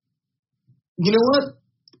you know what?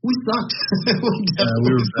 We sucked.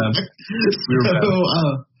 We were bad.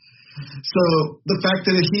 So the fact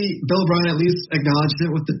that Bill O'Brien at least acknowledged it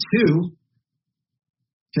with the 2,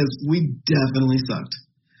 because we definitely sucked.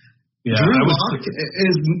 Yeah, Drew Lock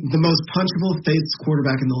is the most punchable faced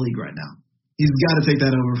quarterback in the league right now. He's got to take that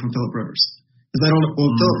over from Phillip Rivers. Because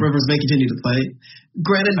Phillip Rivers may continue to play.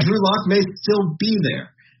 Granted, Drew Lock may still be there.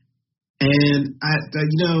 And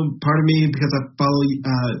part of me, because I follow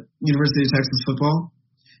University of Texas football,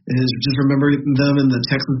 is just remembering them in the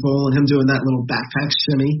Texas Bowl and him doing that little backpack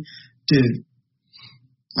shimmy. Dude,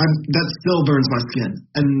 that still burns my skin.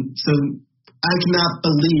 And so I cannot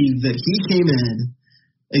believe that he came in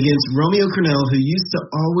against Romeo Crennel, who used to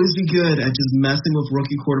always be good at just messing with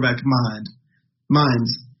rookie quarterback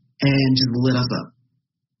minds, and just lit us up.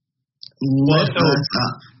 Lit us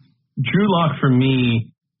up. Drew Lock, for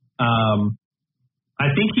me, I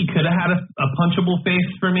think he could have had a punchable face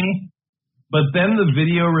for me. But then the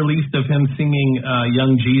video released of him singing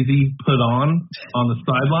Young Jeezy Put On the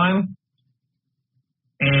sideline.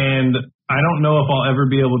 And I don't know if I'll ever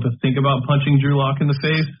be able to think about punching Drew Lock in the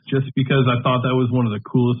face, just because I thought that was one of the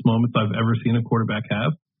coolest moments I've ever seen a quarterback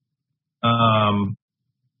have.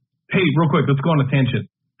 Hey, real quick, let's go on a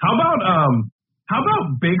tangent. How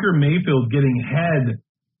about Baker Mayfield getting head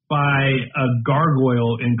by a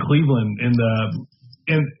gargoyle in Cleveland in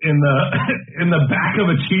the back of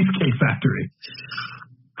a cheesecake factory?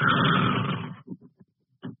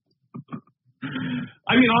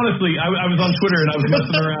 I mean, honestly, I was on Twitter and I was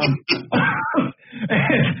messing around,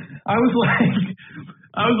 and I was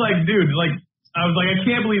like, dude, I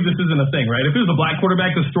can't believe this isn't a thing, right? If it was a black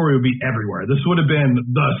quarterback, the story would be everywhere. This would have been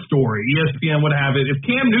the story. ESPN would have it. If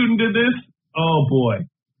Cam Newton did this, oh boy.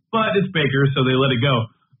 But it's Baker, so they let it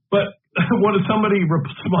go. But what if somebody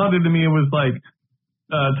responded to me and was like,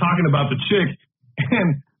 talking about the chick,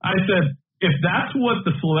 and I said, if that's what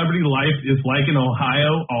the celebrity life is like in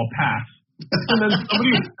Ohio, I'll pass. And then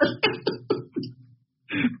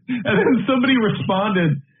somebody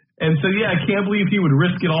responded and said, yeah, I can't believe he would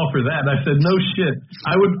risk it all for that. And I said, no shit.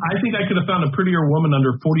 I think I could have found a prettier woman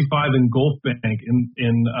under 45 in Gulf Bank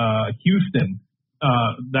in Houston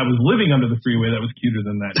that was living under the freeway that was cuter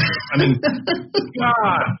than that chick. I mean,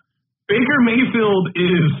 God, Baker Mayfield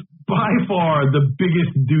is by far the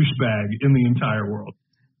biggest douchebag in the entire world.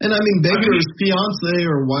 And I mean, Baker's fiance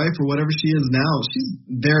or wife or whatever she is now, she's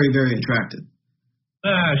very, very attractive.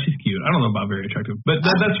 She's cute. I don't know about very attractive, but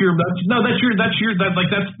that's the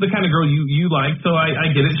kind of girl you like. So I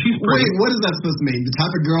get it. She's pretty. Wait, what is that supposed to mean? The type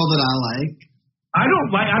of girl that I like? I don't.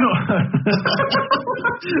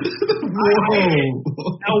 Whoa.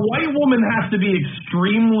 A white woman has to be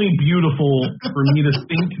extremely beautiful for me to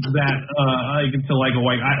think that to like a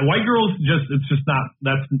white girls. It's just not.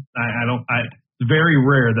 It's very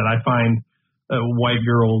rare that I find white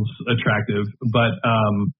girls attractive, but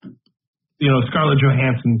Scarlett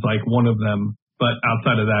Johansson's like one of them, but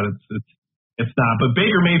outside of that, it's not. But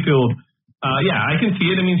Baker Mayfield, I can see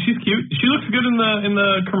it. I mean, she's cute. She looks good in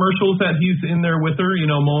the commercials that he's in there with her,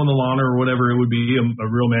 mowing the lawn or whatever it would be. A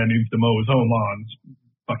real man needs to mow his own lawn.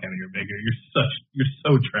 Fuck out of here, Baker. You're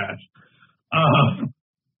so trash.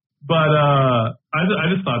 But I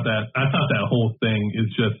just thought that whole thing is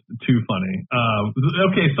just too funny.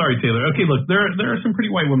 Okay, sorry, Taylor. Okay, look, there are some pretty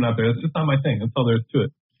white women out there. That's just not my thing. That's all there is to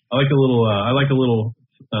it. I like a little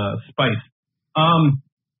spice. All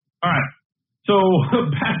right. So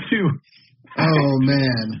back to. Oh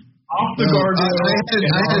man. Off the guard. I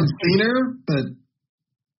hadn't seen her, but.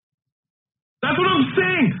 That's what I'm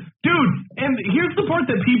saying, dude. And here's the part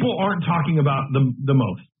that people aren't talking about the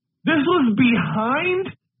most. This was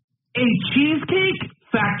behind a cheesecake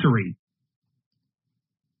factory.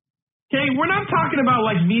 Okay, we're not talking about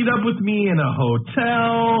like meet up with me in a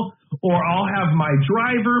hotel. Or I'll have my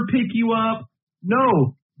driver pick you up.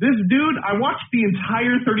 No, this dude, I watched the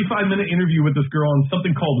entire 35-minute interview with this girl on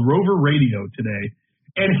something called Rover Radio today,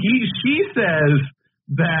 and she says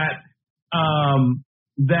that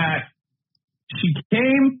she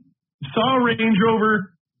came, saw a Range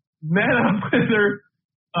Rover, met up with her,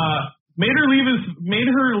 made her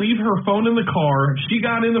leave her phone in the car. She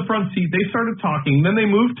got in the front seat. They started talking. Then they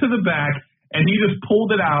moved to the back, and he just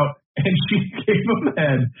pulled it out. And she gave him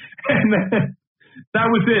head, and then that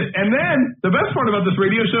was it. And then the best part about this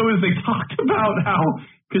radio show is they talked about how,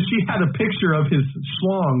 because she had a picture of his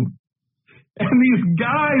schlong, and these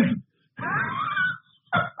guys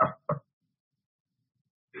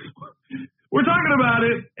we're talking about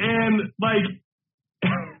it, and like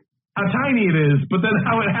how tiny it is, but then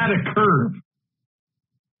how it had a curve.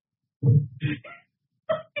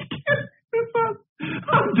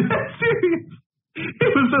 I'm dead serious.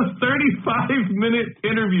 It was a 35-minute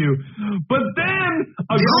interview, but then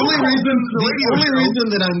the only reason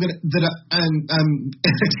that I'm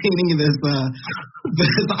entertaining this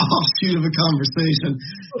offshoot of a conversation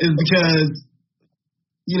is because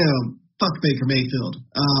fuck Baker Mayfield.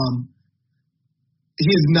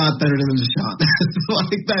 He is not better than Deshaun.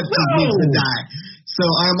 Like that just needs to die. So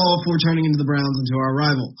I'm all for turning into the Browns into our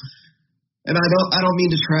rival. And I don't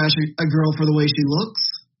mean to trash a girl for the way she looks.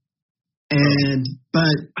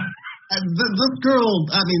 But this girl,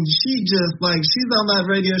 I mean, she just she's on that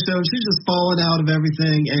radio show and she's just falling out of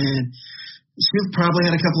everything, and she probably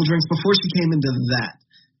had a couple of drinks before she came into that.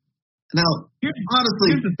 Now,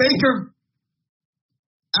 honestly, Baker,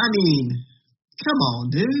 I mean, come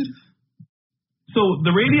on, dude. So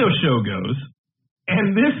the radio show goes,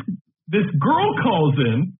 and this girl calls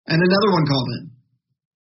in, and another one called in,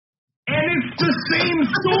 and it's the same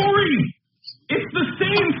story. It's the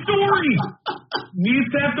same story.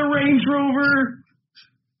 Meets at the Range Rover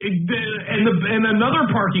and another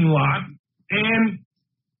parking lot, and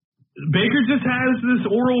Baker just has this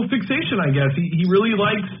oral fixation, I guess. He really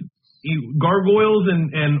likes gargoyles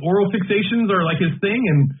and oral fixations are like his thing,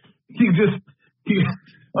 and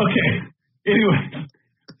okay. Anyway,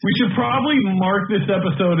 we should probably mark this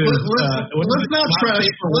episode as let's not trash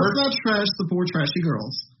the poor trashy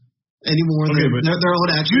girls anymore than their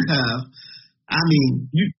own actions have. I mean,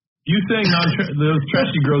 you saying those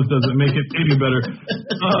trashy girls doesn't make it any better.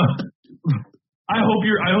 I hope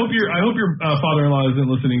your father-in-law isn't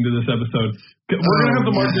listening to this episode. We're gonna have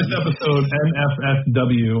to mark this episode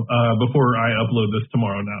NFSW before I upload this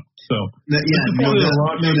tomorrow. Now, so no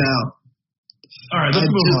doubt. All right, let's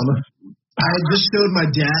move on. I just showed my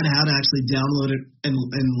dad how to actually download it and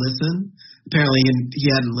listen. Apparently, he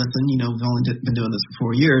hadn't listened. We've only been doing this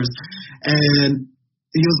for 4 years, and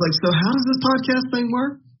he was like, "So how does this podcast thing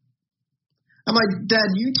work?" I'm like, "Dad,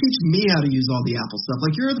 you teach me how to use all the Apple stuff.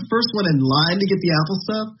 Like, you're the first one in line to get the Apple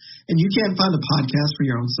stuff, and you can't find a podcast for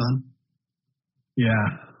your own son." Yeah.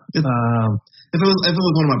 If it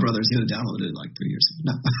was one of my brothers, he would have downloaded it like 3 years ago.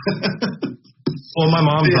 No. Well, my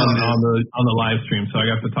mom's on the live stream, so I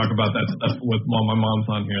got to talk about that stuff while my mom's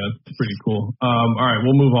on here. That's pretty cool. All right,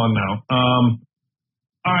 we'll move on now.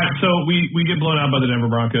 All right, so we get blown out by the Denver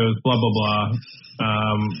Broncos. Blah blah blah.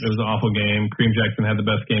 It was an awful game. Kareem Jackson had the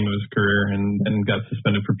best game of his career and got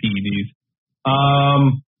suspended for PEDs.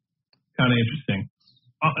 Kind of interesting.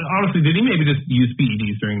 Honestly, did he maybe just use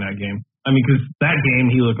PEDs during that game? I mean, because that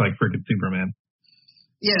game he looked like freaking Superman.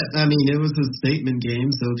 Yeah, I mean, it was a statement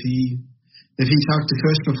game, so if he talked to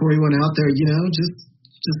Kush before he went out there, just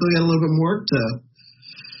so he had a little bit more to.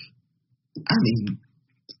 I mean,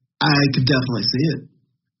 I could definitely see it.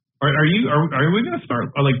 Are we going to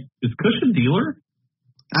start? Is Kush a dealer?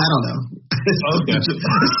 I don't know. Okay. It's just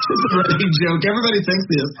a running joke. Everybody thinks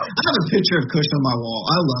he is. I have a picture of Kush on my wall.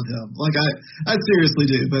 I love him. I seriously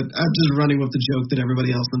do. But I'm just running with the joke that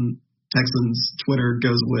everybody else in Texans Twitter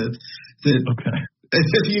goes with. That okay.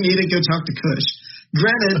 If you need it, go talk to Kush.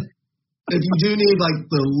 Granted, if you do need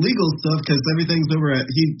the legal stuff, because everything's over at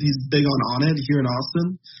he's big on it here in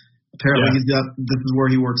Austin. Apparently, this is where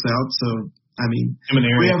he works out. So I mean,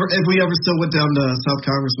 if we ever still went down to South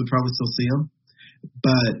Congress, we'd probably still see him.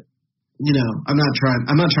 But I'm not trying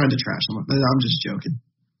to trash him. I'm just joking.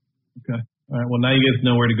 Okay. All right. Well, now you guys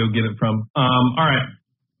know where to go get it from. All right.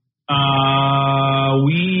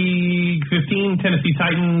 Week 15, Tennessee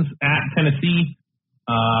Titans at Tennessee.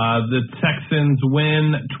 The Texans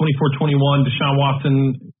win 24-21. Deshaun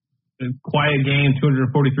Watson, quiet game,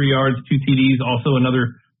 243 yards, 2 TDs, also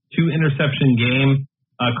another 2-interception game.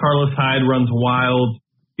 Carlos Hyde runs wild.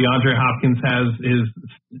 DeAndre Hopkins has his,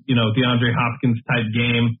 DeAndre Hopkins type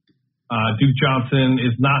game. Duke Johnson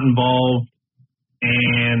is not involved,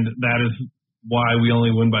 and that is why we only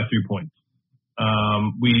win by 3 points.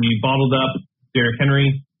 We bottled up Derrick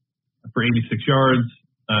Henry for 86 yards.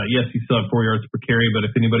 Yes, he still had 4 yards per carry, but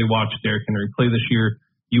if anybody watched Derrick Henry play this year,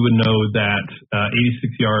 you would know that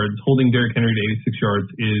 86 yards, holding Derrick Henry to 86 yards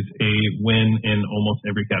is a win in almost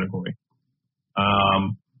every category.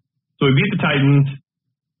 So we beat the Titans.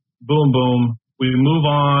 Boom, boom. We move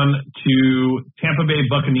on to Tampa Bay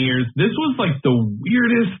Buccaneers. This was the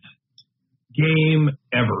weirdest game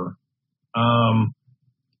ever.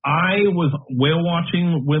 I was whale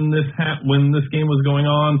watching when this game was going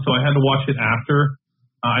on, so I had to watch it after.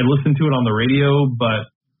 I listened to it on the radio,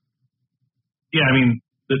 but yeah, I mean,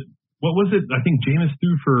 what was it? I think Jameis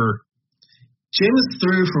threw for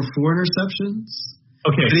 4 interceptions.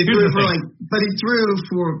 Okay, but he threw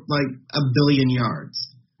for 1 billion yards.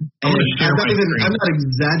 And I'm not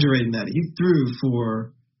exaggerating that. He threw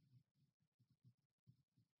for.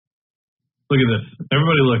 Look at this.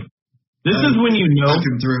 Everybody look. This is when you know. It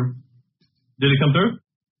came through. Did it come through?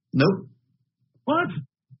 Nope. What?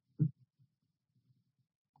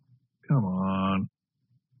 Come on.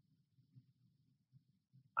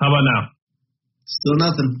 How about now? Still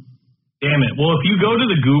nothing. Damn it. Well, if you go to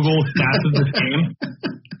the Google stats of this game,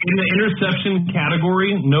 in the interception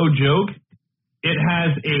category, no joke, it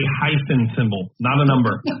has a hyphen symbol, not a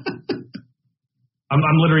number.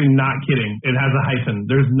 I'm literally not kidding. It has a hyphen.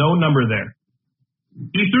 There's no number there.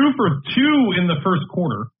 He threw for 2 in the first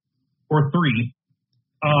quarter, or 3.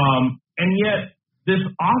 And yet, this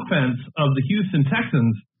offense of the Houston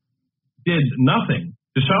Texans did nothing.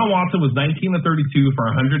 Deshaun Watson was 19 of 32 for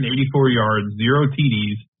 184 yards, 0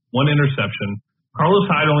 TDs, 1 interception. Carlos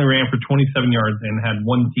Hyde only ran for 27 yards and had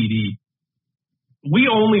 1 TD. We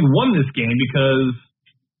only won this game because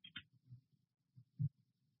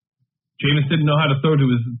Jameis didn't know how to throw to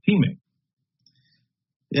his teammates.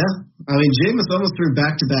 Yeah. I mean, Jameis almost threw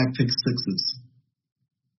back-to-back pick sixes.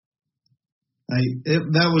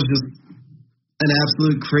 That was just an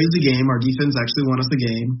absolute crazy game. Our defense actually won us the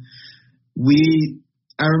game.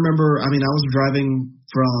 I remember, I was driving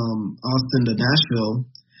from Austin to Nashville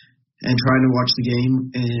and trying to watch the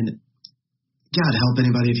game, and God help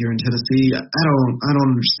anybody if you're in Tennessee. I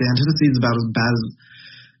don't understand. Tennessee is about as bad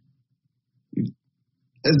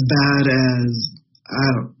as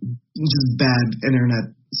just bad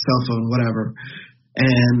internet, cell phone, whatever.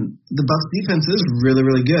 And the Bucs defense is really,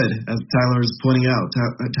 really good, as Tyler is pointing out,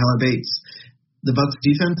 Tyler Bates. The Bucs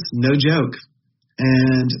defense, no joke.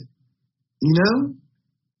 And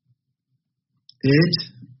it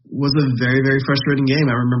was a very, very frustrating game.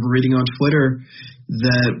 I remember reading on Twitter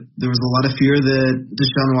that there was a lot of fear that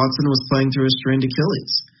Deshaun Watson was playing through a strained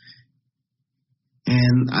Achilles.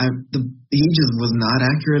 And he just was not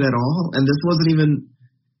accurate at all. And this wasn't even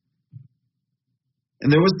 – and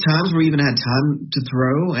there was times where he even had time to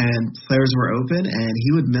throw and players were open, and he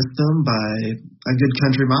would miss them by a good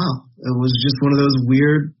country mile. It was just one of those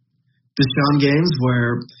weird Deshaun games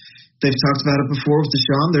where – they've talked about it before with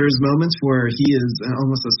Deshaun. There's moments where he is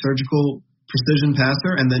almost a surgical precision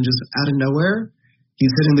passer, and then just out of nowhere,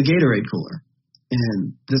 he's hitting the Gatorade cooler.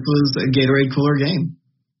 And this was a Gatorade cooler game.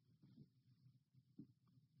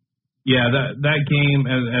 Yeah, that game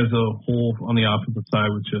as a whole on the offensive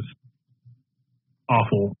side was just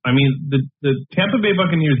awful. I mean, the Tampa Bay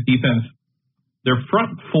Buccaneers defense, their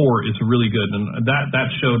front four is really good, and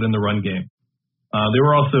that showed in the run game. They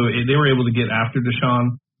were able to get after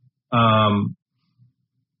Deshaun,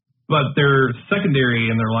 but their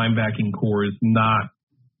secondary and their linebacking core is not.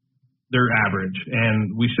 They're average,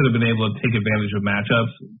 and we should have been able to take advantage of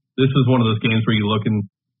matchups. This is one of those games where you look at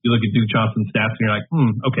Duke Johnson's stats and you're like,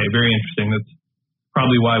 okay, very interesting. That's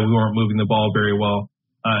probably why we weren't moving the ball very well,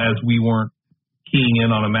 as we weren't keying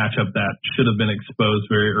in on a matchup that should have been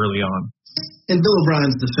exposed very early on. In Bill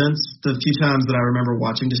O'Brien's defense, the few times that I remember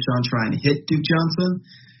watching Deshaun try and hit Duke Johnson,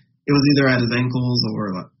 it was either at his ankles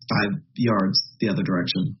or 5 yards the other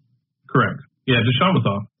direction. Correct. Yeah, Deshaun was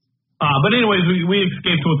off. But anyways, we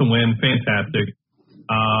escaped with a win. Fantastic.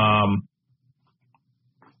 All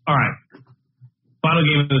right. Final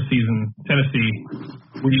game of the season, Tennessee.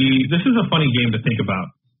 This is a funny game to think about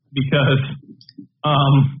because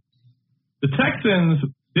the Texans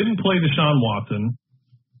didn't play Deshaun Watson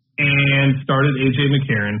and started A.J.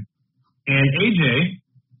 McCarron. And A.J.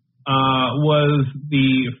 was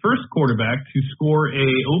the first quarterback to score a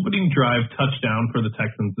opening drive touchdown for the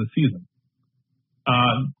Texans this season.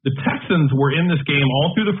 The Texans were in this game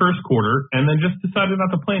all through the first quarter and then just decided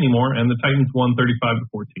not to play anymore, and the Titans won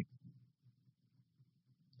 35-14.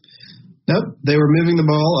 Nope, they were moving the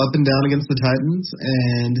ball up and down against the Titans,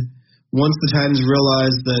 and once the Titans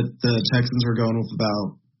realized that the Texans were going with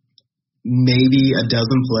about maybe a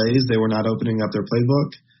dozen plays, they were not opening up their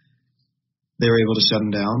playbook, they were able to shut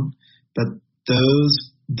them down. But those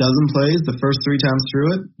dozen plays, the first 3 times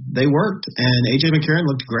through it, they worked, and A.J. McCarron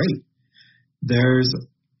looked great. There's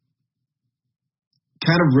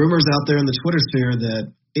kind of rumors out there in the Twitter sphere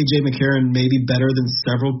that A.J. McCarron may be better than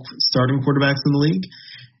several starting quarterbacks in the league.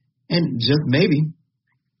 And just maybe.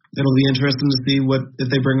 It'll be interesting to see if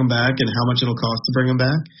they bring him back and how much it'll cost to bring him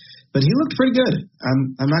back. But he looked pretty good.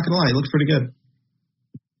 I'm not going to lie. He looked pretty good.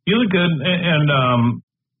 He looked good. And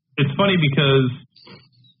it's funny because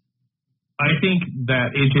I think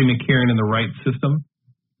that A.J. McCarron in the right system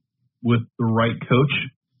with the right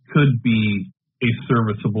coach could be a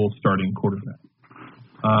serviceable starting quarterback.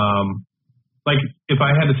 If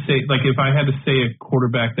I had to say a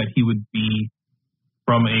quarterback that he would be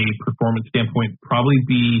from a performance standpoint, probably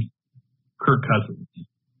be Kirk Cousins.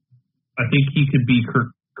 I think he could be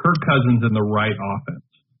Kirk Cousins in the right offense.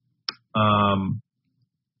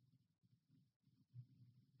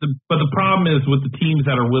 But the problem is with the teams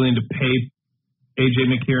that are willing to pay A.J.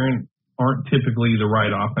 McCarron aren't typically the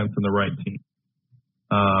right offense and the right team.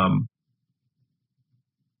 I'm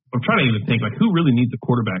trying to even think, who really needs a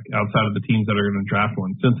quarterback outside of the teams that are going to draft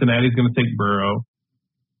one? Cincinnati's going to take Burrow.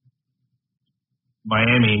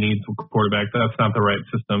 Miami needs a quarterback. That's not the right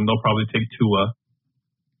system. They'll probably take Tua.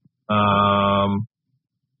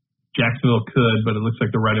 Jacksonville could, but it looks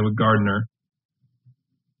like they're riding with Gardner.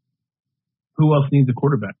 Who else needs a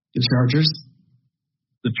quarterback? The Chargers.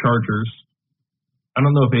 The Chargers. I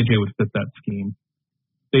don't know if AJ would fit that scheme.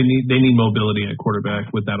 They need mobility at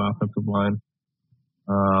quarterback with that offensive line.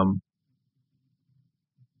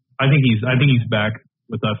 I think he's back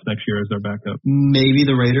with us next year as our backup. Maybe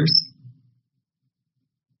the Raiders.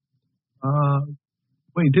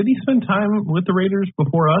 Wait, did he spend time with the Raiders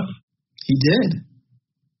before us? He did.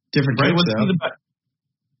 Different coach, though.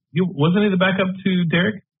 Wasn't he the backup to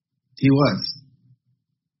Derek? He was.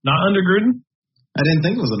 Not under Gruden? I didn't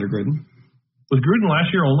think it was under Gruden. Was Gruden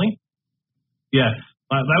last year only? Yes.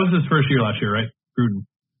 That was his first year last year, right? Gruden.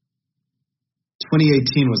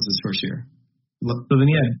 2018 was his first year. So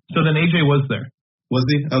then AJ was there. Was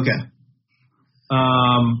he? Okay.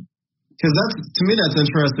 Because to me that's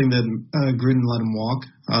interesting that Gruden let him walk,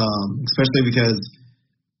 especially because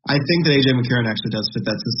I think that A.J. McCarron actually does fit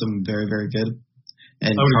that system very, very good.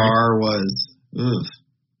 And Carr was, ugh.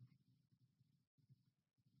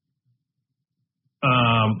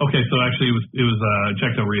 Okay, so actually it was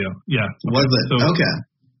Jack Del Rio. Yeah. Was it? So, okay.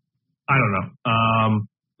 I don't know.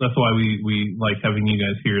 That's why we like having you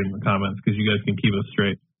guys here in the comments, because you guys can keep us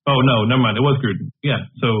straight. Oh no, never mind. It was Gruden. Yeah.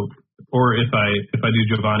 So, or if I do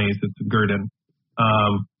Giovanni's, it's Gurdon.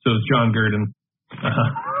 So it's John Gurdon.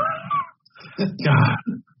 God,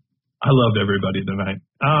 I loved everybody tonight.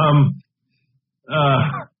 All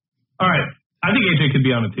right. I think AJ could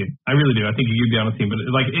be on the team. I really do. I think he could be on the team. But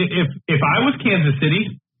like, if I was Kansas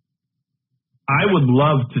City, I would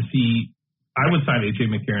love to see. I would sign AJ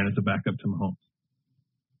McCarron as a backup to Mahomes.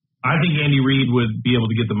 I think Andy Reid would be able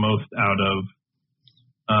to get the most out of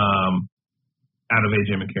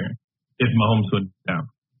AJ McCarron if Mahomes went down.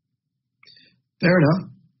 Fair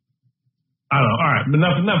enough. I don't know. All right, but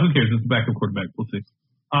enough. Who cares? It's a backup quarterback. We'll see.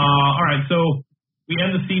 All right, so we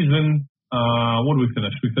end the season. What did we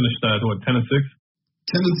finish? We finished 10-6. 10-6.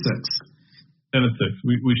 10-6.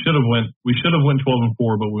 We should have went 12-4,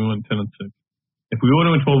 but we went 10-6. If we would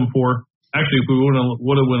have went 12-4, actually, if we would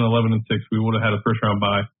have went 11-6, we would have had a first round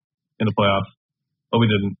bye in the playoffs, but we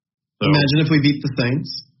didn't. So. Imagine if we beat the Saints.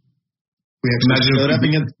 We actually showed up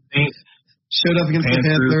against the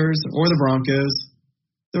Panthers or the Broncos.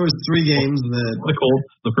 There was 3 games that the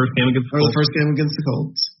Colts, the first game against the Colts. The first game against the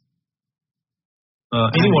Colts.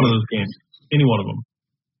 Any one of those games, any one of them.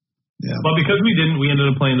 Yeah. But because we didn't, we ended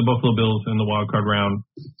up playing the Buffalo Bills in the wild card round.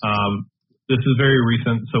 This is very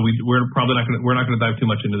recent, so we're probably not going to dive too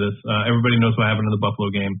much into this. Everybody knows what happened in the Buffalo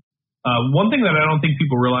game. One thing that I don't think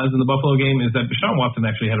people realize in the Buffalo game is that Deshaun Watson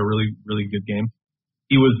actually had a really, really good game.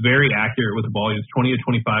 He was very accurate with the ball. He was 20 of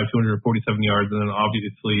 25, 247 yards, and then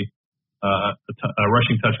obviously a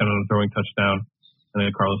rushing touchdown and a throwing touchdown. And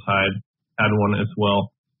then Carlos Hyde had one as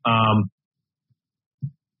well.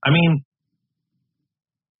 I mean,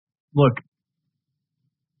 look,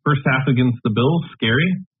 first half against the Bills,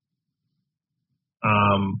 scary.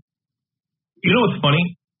 You know what's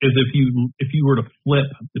funny is if you were to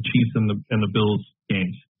flip the Chiefs and the Bills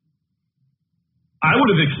games, I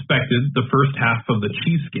would have expected the first half of the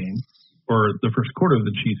Chiefs game or the first quarter of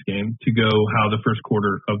the Chiefs game to go how the first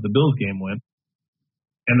quarter of the Bills game went,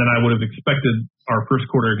 and then I would have expected our first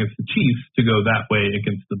quarter against the Chiefs to go that way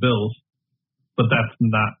against the Bills. But that's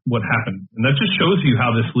not what happened. And that just shows you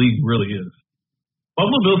how this league really is.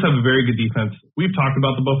 Buffalo Bills have a very good defense. We've talked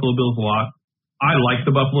about the Buffalo Bills a lot. I like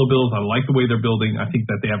the Buffalo Bills. I like the way they're building. I think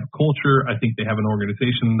that they have a culture. I think they have an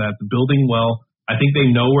organization that's building well. I think they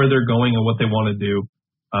know where they're going and what they want to do.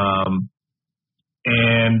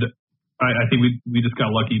 And I think we just got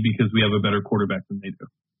lucky because we have a better quarterback than they do.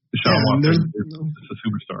 Deshaun Watson is a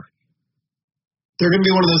superstar. They're going to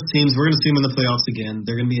be one of those teams. We're going to see them in the playoffs again.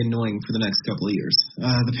 They're going to be annoying for the next couple of years.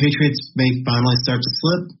 The Patriots may finally start to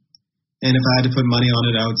slip, and if I had to put money on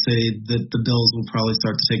it, I would say that the Bills will probably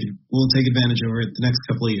start to take advantage over it the next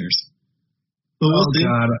couple of years. But we'll see.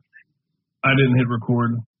 God, I didn't hit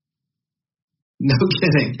record. No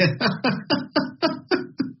kidding.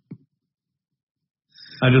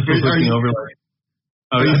 I just was looking over like.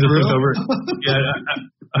 Oh, you just looked over. Yeah,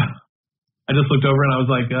 I just looked over and I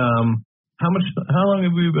was like, How long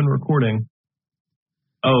have we been recording?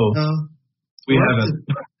 We haven't.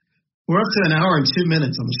 We're up to an hour and 2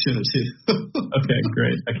 minutes on the show, too. Okay,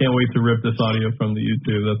 great. I can't wait to rip this audio from the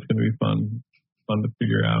YouTube. That's going to be fun to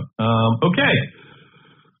figure out. Okay.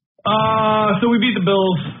 So we beat the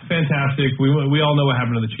Bills. Fantastic. We all know what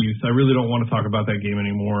happened to the Chiefs. I really don't want to talk about that game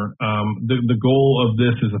anymore. The goal of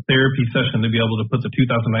this is a therapy session to be able to put the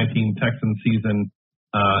 2019 Texans season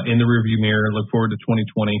in the rearview mirror. Look forward to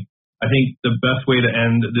 2020. I think the best way to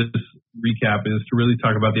end this recap is to really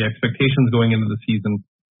talk about the expectations going into the season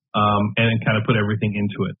and kind of put everything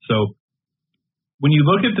into it. So when you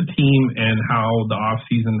look at the team and how the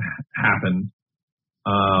offseason happened,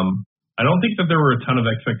 I don't think that there were a ton of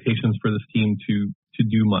expectations for this team to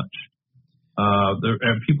do much.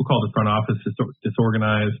 People called the front office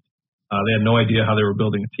disorganized. They had no idea how they were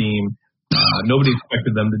building a team. Nobody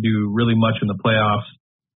expected them to do really much in the playoffs.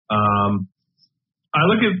 I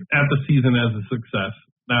look at the season as a success.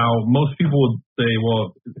 Now, most people would say,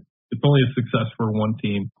 well, it's only a success for one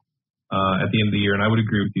team at the end of the year, and I would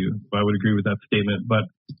agree with you. I would agree with that statement. But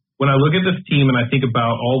when I look at this team and I think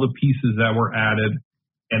about all the pieces that were added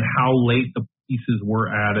and how late the pieces were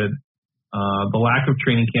added, the lack of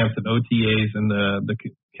training camps and OTAs and the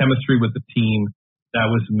chemistry with the team that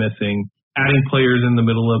was missing, adding players in the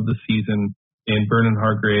middle of the season in Vernon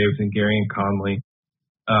Hargreaves and Gary and Conley,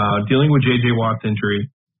 dealing with J.J. Watt's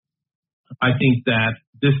injury, I think that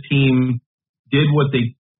this team did what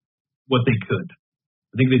they could.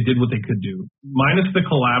 I think they did what they could do, minus the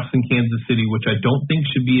collapse in Kansas City, which I don't think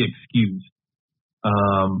should be excused.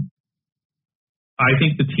 I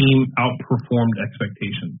think the team outperformed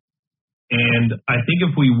expectations, and I think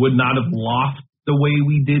if we would not have lost the way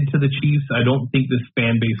we did to the Chiefs, I don't think this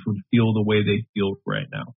fan base would feel the way they feel right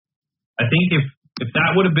now. I think if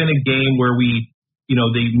that would have been a game where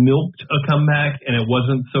they milked a comeback and it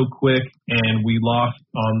wasn't so quick and we lost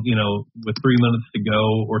on, with 3 minutes to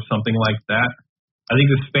go or something like that, I think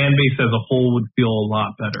this fan base as a whole would feel a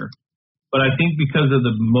lot better. But I think because of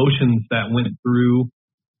the emotions that went through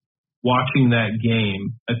watching that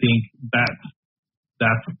game, I think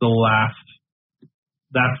that's the last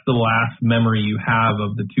that's the last memory you have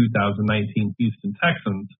of the 2019 Houston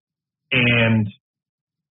Texans. And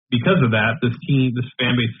because of that, this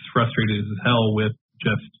fan base is frustrated as hell with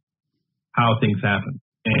just how things happen.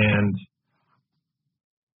 And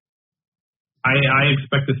I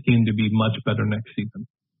expect this team to be much better next season.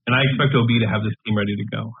 And I expect OB to have this team ready to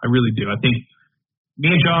go. I really do. I think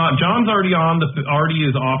me and John's already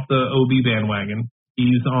is off the OB bandwagon.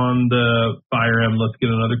 He's on the fire him, let's get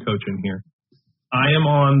another coach in here. I am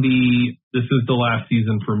on this is the last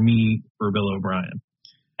season for me for Bill O'Brien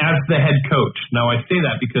as the head coach. Now I say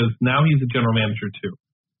that because now he's a general manager too.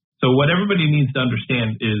 So what everybody needs to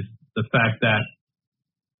understand is the fact that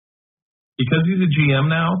because he's a GM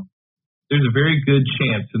now, there's a very good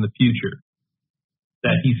chance in the future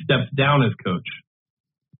that he steps down as coach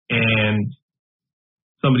and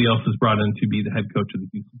somebody else is brought in to be the head coach of the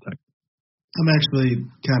Houston Texans. I'm actually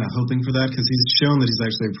kind of hoping for that because he's shown that he's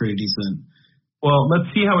actually pretty decent. Well, let's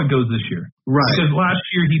see how it goes this year. Right. Because last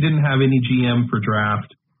year he didn't have any GM for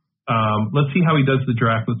draft. Let's see how he does the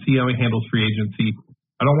draft. Let's see how he handles free agency.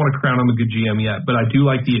 I don't want to crown him a good GM yet, but I do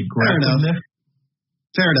like the aggressiveness.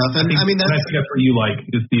 Fair enough. And I think that's what you like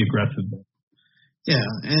is the aggressiveness. Yeah,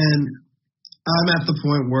 and I'm at the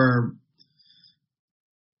point where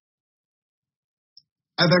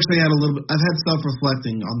I've actually had I've had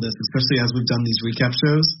self-reflecting on this, especially as we've done these recap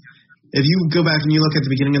shows. If you go back and you look at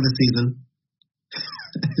the beginning of the season,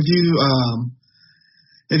 if you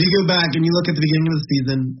go back and you look at the beginning of the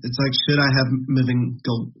season, it's like, should I have moving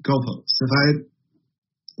goalposts?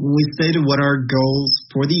 When we stated what our goals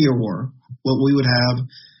for the year were, what we would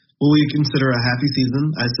consider a happy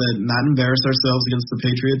season, I said not embarrass ourselves against the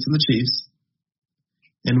Patriots and the Chiefs.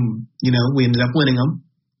 And, we ended up winning them.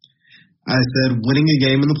 I said winning a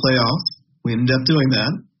game in the playoffs. We ended up doing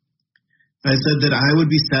that. I said that I would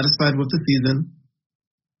be satisfied with the season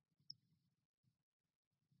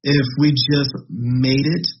if we just made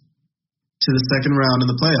it to the second round in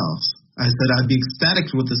the playoffs. I said I'd be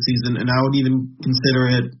ecstatic with the season, and I would even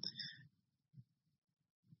consider it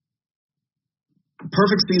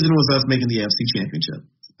perfect season was us making the AFC Championship.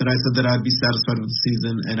 But I said that I'd be satisfied with the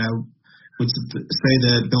season, and I would say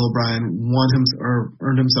that Bill O'Brien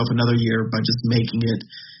earned himself another year by just making it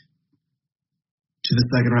to the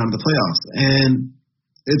second round of the playoffs. And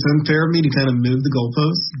it's unfair of me to kind of move the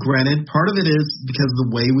goalposts. Granted, part of it is because of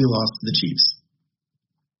the way we lost to the Chiefs.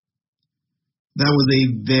 That was a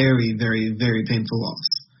very, very, very painful loss.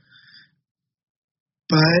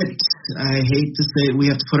 But I hate to say it, we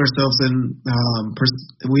have to put ourselves in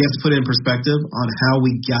we have to put it in perspective on how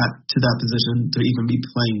we got to that position to even be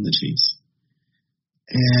playing the Chiefs.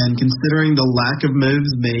 And considering the lack of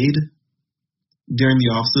moves made during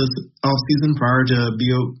the offseason prior to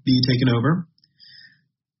B taking over,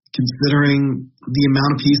 considering the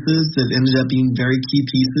amount of pieces that ended up being very key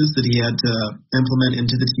pieces that he had to implement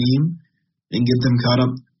into the team and get them caught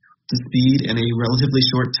up to speed in a relatively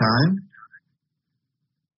short time,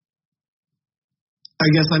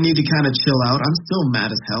 I guess I need to kind of chill out. I'm still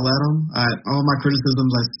mad as hell at him. All my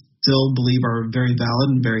criticisms I still believe are very valid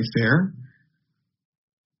and very fair.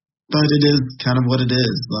 But it is kind of what it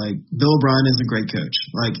is. Like, Bill O'Brien is a great coach.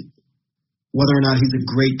 Like, whether or not he's a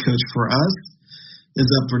great coach for us is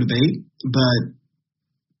up for debate. But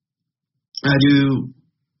I do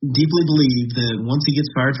deeply believe that once he gets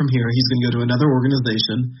fired from here, he's going to go to another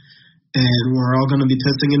organization, and we're all going to be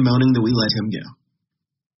pissing and moaning that we let him go.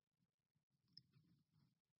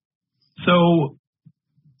 So,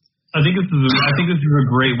 I think this is a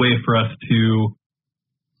great way for us to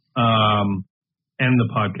end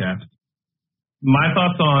the podcast. My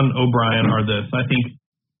thoughts on O'Brien are this: I think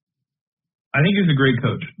he's a great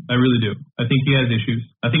coach. I really do. I think he has issues.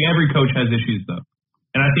 I think every coach has issues, though,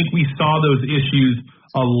 and I think we saw those issues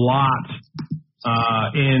a lot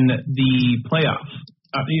in the playoffs.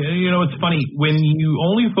 It's funny when you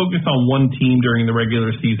only focus on one team during the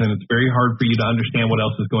regular season. It's very hard for you to understand what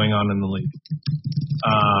else is going on in the league.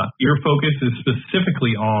 Your focus is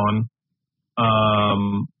specifically on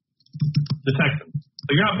the Texans.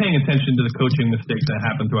 So you're not paying attention to the coaching mistakes that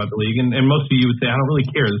happen throughout the league. And most of you would say, I don't really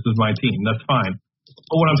care. This is my team. That's fine.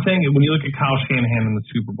 But what I'm saying is when you look at Kyle Shanahan in the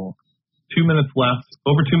Super Bowl,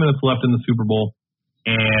 over 2 minutes left in the Super Bowl,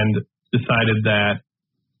 and decided that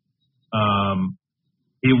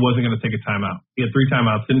he wasn't going to take a timeout. He had 3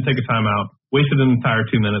 timeouts, didn't take a timeout, wasted an entire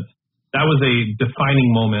 2 minutes. That was a defining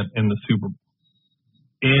moment in the Super Bowl.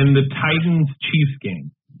 In the Titans-Chiefs game,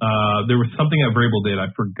 there was something that Vrabel did. I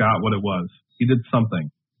forgot what it was. He did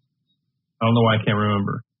something. I don't know why I can't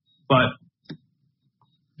remember. But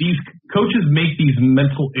these coaches make these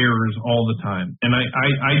mental errors all the time. And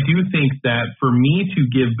I do think that for me to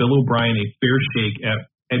give Bill O'Brien a fair shake at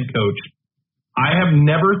head coach, I have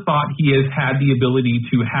never thought he has had the ability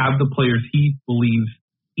to have the players he believes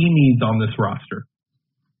he needs on this roster.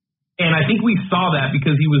 And I think we saw that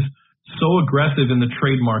because he was so aggressive in the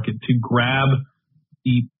trade market to grab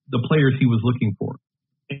the players he was looking for.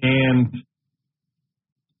 And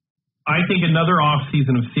I think another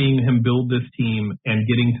offseason of seeing him build this team and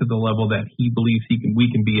getting to the level that he believes we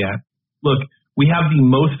can be at. Look, we have the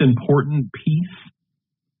most important piece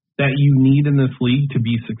that you need in this league to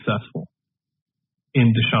be successful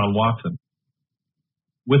in Deshaun Watson.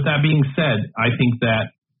 With that being said, I think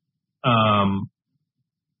that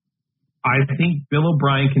Bill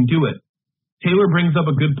O'Brien can do it. Taylor brings up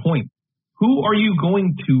a good point. Who are you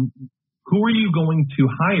going to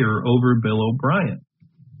hire over Bill O'Brien?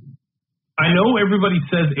 I know everybody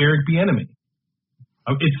says Eric Bieniemy.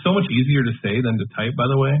 It's so much easier to say than to type, by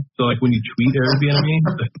the way. So, like, when you tweet Eric Bieniemy.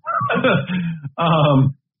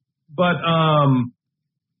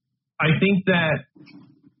 I think that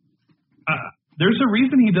there's a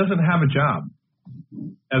reason he doesn't have a job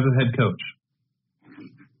as a head coach.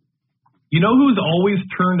 You know who's always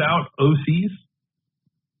turned out OCs?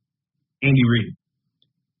 Andy Reid.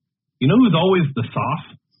 You know who's always the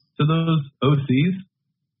sauce to those OCs?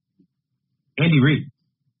 Andy Reid.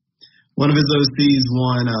 One of his OCs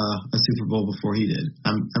won a Super Bowl before he did.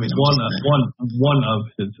 One of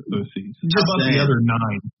his OCs. How about the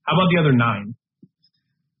other nine?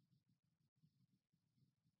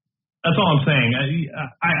 That's all I'm saying.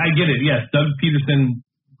 I get it. Yes, Doug Peterson,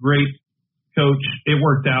 great coach. It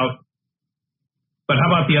worked out. But how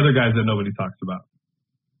about the other guys that nobody talks about?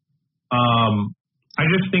 I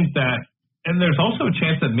just think that, and there's also a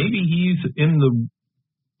chance that maybe he's in the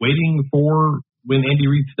waiting for when Andy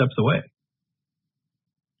Reid steps away.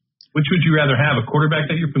 Which would you rather have, a quarterback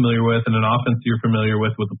that you're familiar with and an offense you're familiar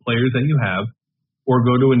with the players that you have, or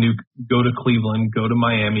go to Cleveland, go to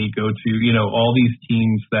Miami, go to, all these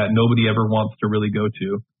teams that nobody ever wants to really go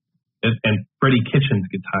to, and Freddie Kitchens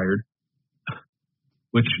gets hired,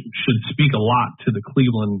 which should speak a lot to the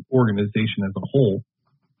Cleveland organization as a whole.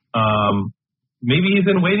 Maybe he's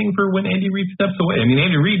been waiting for when Andy Reid steps away. I mean,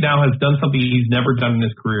 Andy Reid now has done something he's never done in his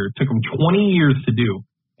career. It took him 20 years to do.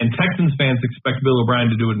 And Texans fans expect Bill O'Brien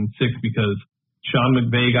to do it in 6 because Sean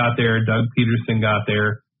McVay got there, Doug Peterson got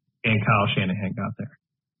there, and Kyle Shanahan got there.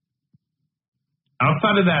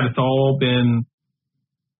 Outside of that, it's all been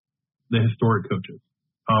the historic coaches.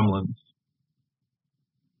 Tomlin,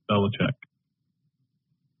 Belichick.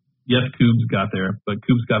 Yes, Coobs got there, but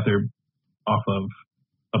Coobs got there off of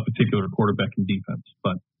a particular quarterback in defense.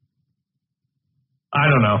 But I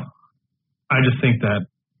don't know. I just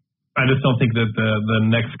don't think that the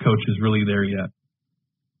next coach is really there yet.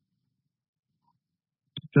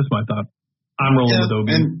 Just my thought. I'm rolling with OB.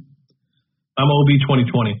 I'm OB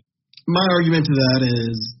 2020. My argument to that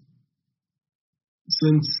is,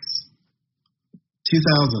 since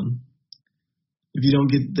 2000, if you don't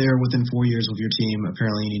get there within 4 years with your team,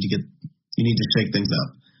 apparently you need to shake things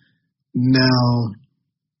up. Now,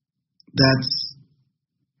 that's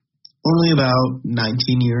only about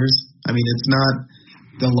 19 years. I mean, it's not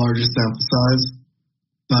the largest sample size,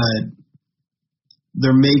 but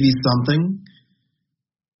there may be something.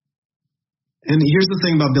 And here's the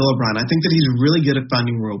thing about Bill O'Brien. I think that he's really good at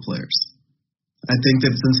finding role players. I think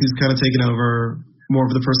that since he's kind of taken over more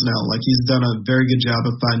of the personnel, like he's done a very good job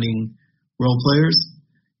of finding role players.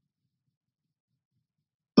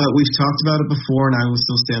 But we've talked about it before, and I will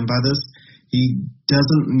still stand by this. He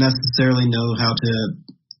doesn't necessarily know how to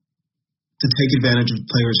take advantage of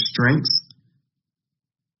players' strengths,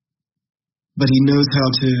 but he knows how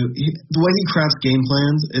to. The way he crafts game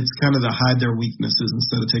plans, it's kind of to hide their weaknesses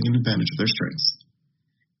instead of taking advantage of their strengths.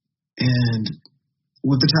 And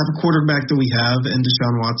with the type of quarterback that we have in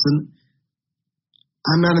Deshaun Watson,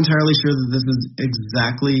 I'm not entirely sure that this is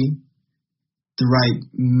exactly the right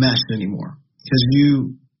mesh anymore. Because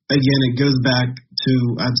again, it goes back to,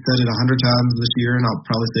 I've said it 100 times this year, and I'll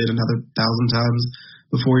probably say it another 1,000 times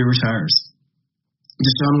before he retires.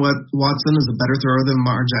 Deshaun Watson is a better thrower than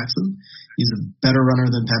Lamar Jackson. He's a better runner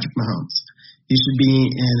than Patrick Mahomes. He should be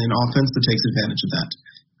in an offense that takes advantage of that.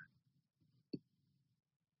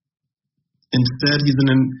 Instead, he's in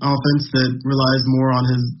an offense that relies more on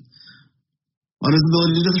his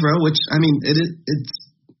ability to throw, which, I mean, it's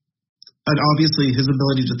obviously his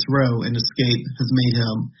ability to throw and escape has made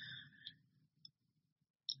him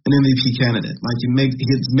an MVP candidate. Like,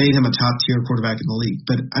 it's made him a top-tier quarterback in the league.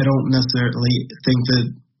 But I don't necessarily think that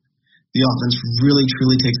the offense really,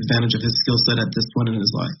 truly takes advantage of his skill set at this point in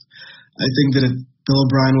his life. I think that if Bill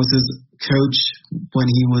O'Brien was his coach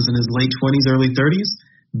when he was in his late 20s, early 30s,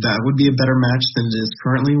 that would be a better match than it is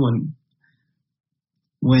currently when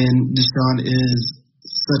Deshaun is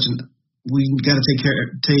we got to take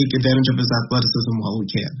advantage of his athleticism while we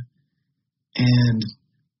can. And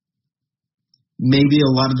maybe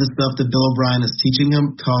a lot of the stuff that Bill O'Brien is teaching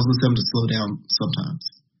him causes him to slow down sometimes.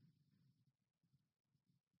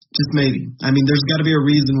 Just maybe. I mean, there's got to be a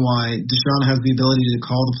reason why Deshaun has the ability to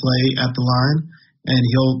call the play at the line, and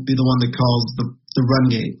he'll be the one that calls the run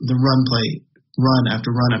game, the run play, run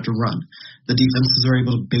after run after run. The defenses are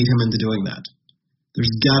able to bait him into doing that.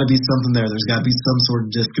 There's got to be something there. There's got to be some sort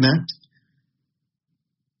of disconnect.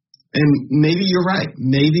 And maybe you're right.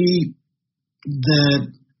 Maybe that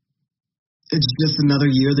it's just another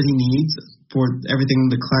year that he needs for everything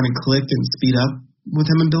to kind of click and speed up with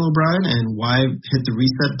him and Bill O'Brien, and why hit the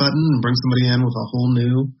reset button and bring somebody in with a whole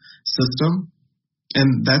new system.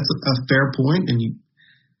 And that's a fair point, and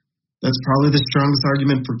that's probably the strongest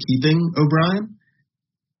argument for keeping O'Brien.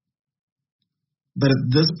 But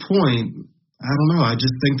at this point, I don't know. I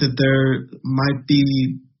just think that there might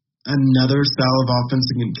be another style of offense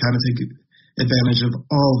that can kind of take advantage of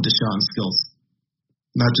all of Deshaun's skills,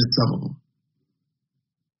 not just some of them.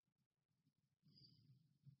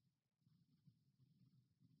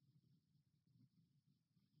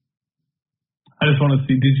 I just want to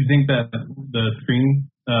see, did you think that the screen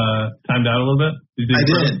timed out a little bit? I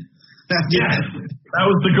did. Yes, that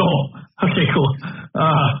was the goal. Okay, cool.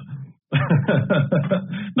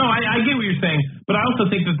 No, I get what you're saying, but I also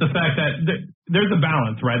think that the fact that there's a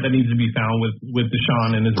balance, right, that needs to be found with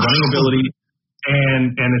Deshaun and his running ability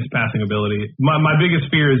and his passing ability. My biggest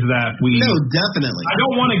fear is that definitely. I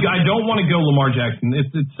don't want to go Lamar Jackson. It's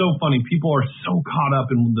so funny. People are so caught up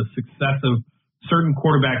in the success of certain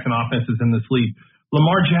quarterbacks and offenses in this league.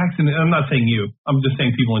 Lamar Jackson, I'm not saying you, I'm just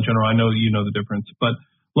saying people in general. I know you know the difference, but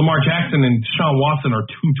Lamar Jackson and Deshaun Watson are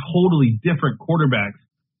two totally different quarterbacks.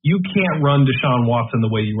 You can't run Deshaun Watson the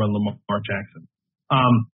way you run Lamar Jackson.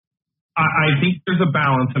 I think there's a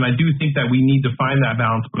balance, and I do think that we need to find that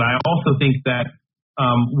balance, but I also think that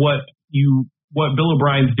what Bill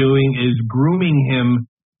O'Brien's doing is grooming him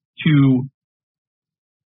to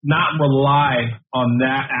not rely on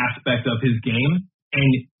that aspect of his game and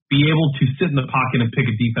be able to sit in the pocket and pick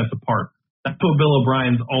a defense apart. That's what Bill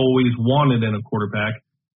O'Brien's always wanted in a quarterback,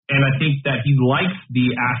 and I think that he likes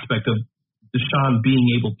the aspect of Deshaun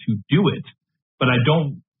being able to do it, but I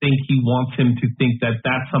don't think he wants him to think that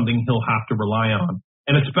that's something he'll have to rely on.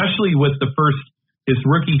 And especially with his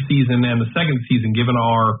rookie season and the second season, given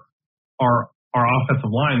our offensive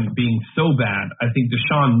line being so bad, I think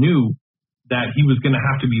Deshaun knew that he was going to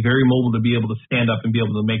have to be very mobile to be able to stand up and be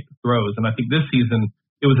able to make the throws. And I think this season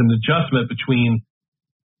it was an adjustment between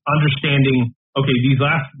understanding, okay, these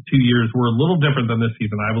last 2 years were a little different than this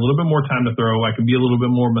season. I have a little bit more time to throw. I can be a little bit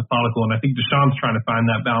more methodical, and I think Deshaun's trying to find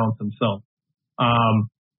that balance himself.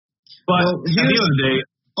 But at the end of the day,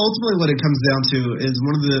 ultimately what it comes down to is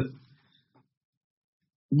one of the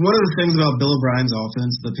things about Bill O'Brien's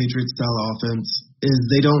offense, the Patriots style offense, is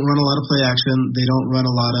they don't run a lot of play action. They don't run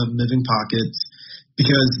a lot of moving pockets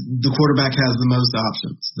because the quarterback has the most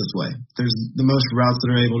options this way. There's the most routes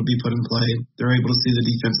that are able to be put in play. They're able to see the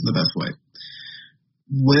defense in the best way.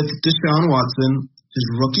 With Deshaun Watson, his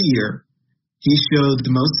rookie year, he showed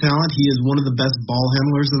the most talent. He is one of the best ball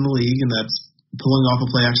handlers in the league, and that's pulling off a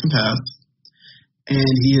play action pass.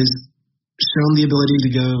 And he has shown the ability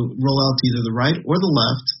to go roll out to either the right or the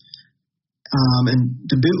left, and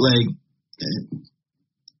to bootleg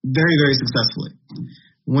very, very successfully.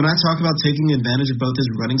 When I talk about taking advantage of both his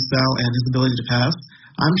running style and his ability to pass,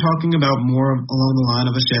 I'm talking about more along the line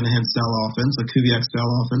of a Shanahan-style offense, a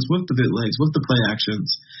Kubiak-style offense with the bootlegs, with the play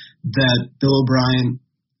actions that Bill O'Brien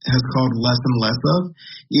has called less and less of,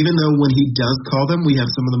 even though when he does call them, we have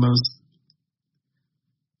they're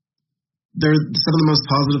some of the most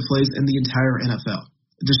positive plays in the entire NFL.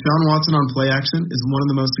 Deshaun Watson on play action is one of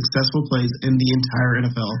the most successful plays in the entire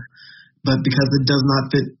NFL. But because it does not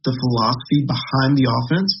fit the philosophy behind the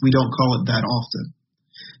offense, we don't call it that often.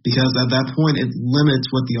 Because at that point, it limits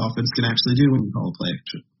what the offense can actually do when you call a play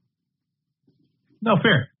action. No,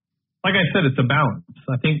 fair. Like I said, it's a balance.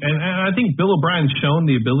 I think Bill O'Brien's shown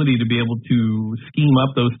the ability to be able to scheme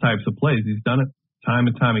up those types of plays. He's done it time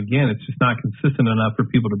and time again. It's just not consistent enough for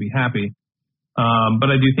people to be happy. But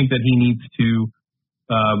I do think that he needs to,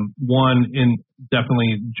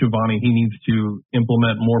 definitely Giovanni, he needs to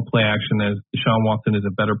implement more play action, as Deshaun Watson is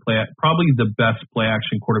a better probably the best play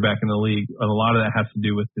action quarterback in the league. And a lot of that has to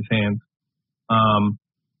do with his hands.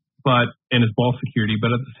 and his ball security.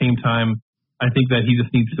 But at the same time, I think that he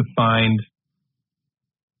just needs to find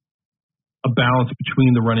a balance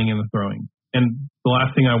between the running and the throwing. And the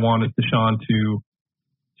last thing I want is Deshaun to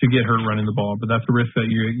get hurt running the ball, but that's a risk that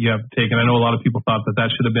you have to take. And I know a lot of people thought that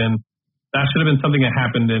should have been something that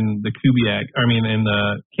happened in the in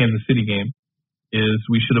the Kansas City game. Is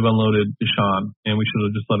we should have unloaded Deshaun and we should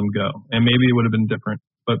have just let him go. And maybe it would have been different,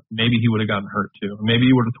 but maybe he would have gotten hurt too. Maybe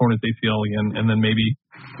he would have torn his ACL again, and then maybe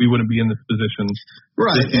we wouldn't be in this position.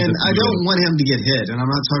 Right, and I don't want him to get hit, and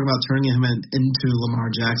I'm not talking about turning him into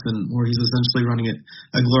Lamar Jackson, where he's essentially running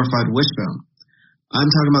a glorified wishbone.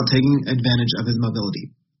 I'm talking about taking advantage of his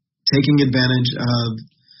mobility, taking advantage of.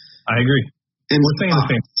 I agree. And we're saying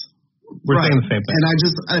the same. We're saying the same thing. And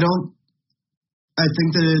I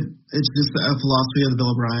think that it's just a philosophy of the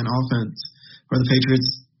Bill O'Brien offense or the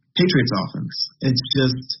Patriots offense. It's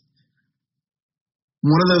just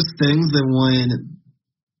one of those things that when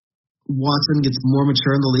Watson gets more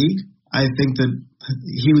mature in the league, I think that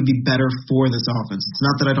he would be better for this offense. It's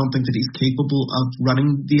not that I don't think that he's capable of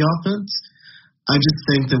running the offense. I just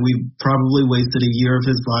think that we probably wasted a year of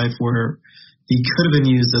his life where he could have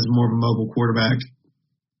been used as more of a mobile quarterback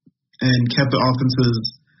and kept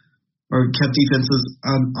defenses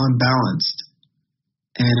unbalanced.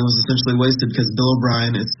 And it was essentially wasted because Bill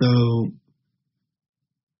O'Brien is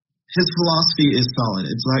his philosophy is solid.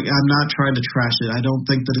 It's like, I'm not trying to trash it. I don't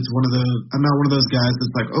think that I'm not one of those guys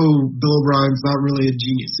that's like, oh, Bill O'Brien's not really a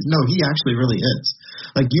genius. No, he actually really is.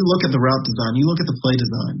 Like, you look at the route design, you look at the play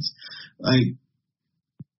designs, like,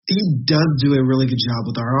 he does do a really good job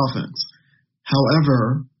with our offense.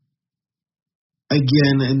 However,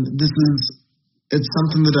 again, and it's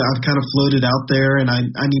something that I've kind of floated out there, and I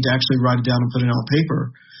need to actually write it down and put it on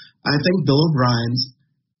paper. I think Bill O'Brien's,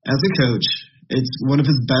 as a coach, it's one of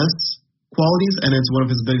his best qualities, and it's one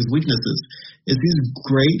of his biggest weaknesses, is he's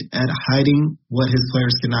great at hiding what his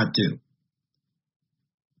players cannot do.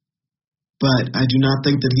 But I do not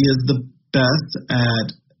think that he is the best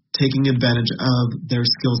at taking advantage of their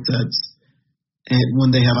skill sets and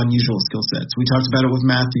when they have unusual skill sets. We talked about it with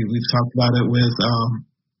Matthew. We've talked about it with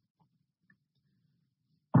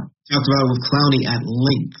Clowney at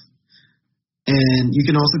length. And you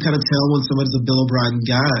can also kind of tell when somebody's a Bill O'Brien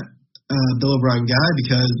guy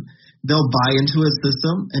because they'll buy into a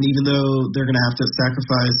system, and even though they're going to have to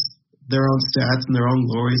sacrifice their own stats and their own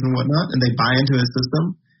glories and whatnot, and they buy into a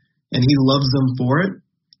system, and he loves them for it.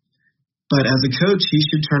 But as a coach, he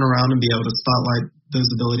should turn around and be able to spotlight those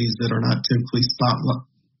abilities that are not typically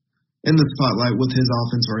in the spotlight with his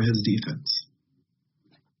offense or his defense.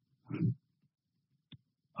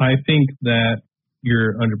 I think that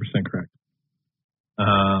you're 100% correct.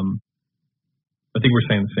 I think we're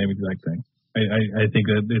saying the same exact thing. I think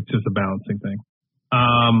that it's just a balancing thing.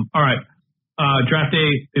 All right. Draft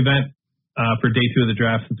day event for day 2 of the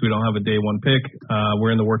draft, since we don't have a day 1 pick.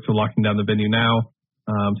 We're in the works of locking down the venue now.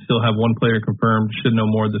 Still have 1 player confirmed. Should know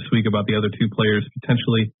more this week about the other 2 players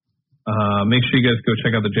potentially. Make sure you guys go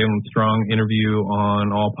check out the Jalen Strong interview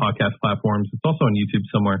on all podcast platforms. It's also on YouTube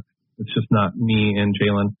somewhere. It's just not me and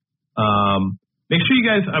Jalen. Make sure you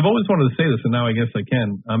guys, I've always wanted to say this, and now I guess I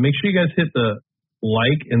can. Make sure you guys hit the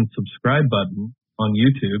like and subscribe button on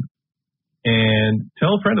YouTube and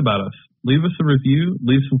tell a friend about us. Leave us a review,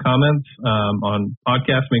 leave some comments on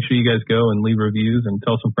podcasts. Make sure you guys go and leave reviews and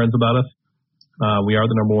tell some friends about us. We are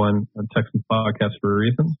the #1 Texans podcast for a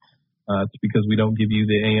reason. It's because we don't give you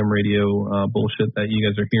the AM radio bullshit that you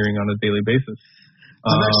guys are hearing on a daily basis.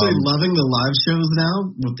 I'm actually loving the live shows now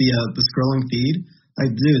with the scrolling feed. Like,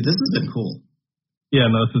 dude, this has been cool. Yeah,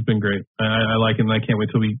 no, this has been great. I like it, and I can't wait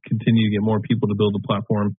till we continue to get more people to build the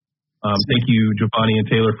platform. Thank you, Giovanni and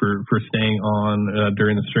Taylor, for staying on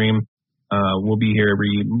during the stream. We'll be here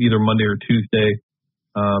either Monday or Tuesday.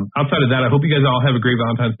 Outside of that, I hope you guys all have a great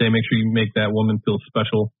Valentine's Day. Make sure you make that woman feel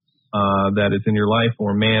special that is in your life,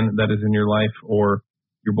 or man that is in your life, or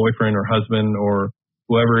your boyfriend or husband or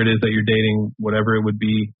whoever it is that you're dating, whatever it would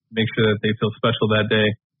be. Make sure that they feel special that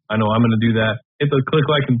day. I know I'm going to do that. Hit the click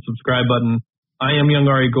like and subscribe button. I am Young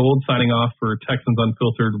Ari Gold signing off for Texans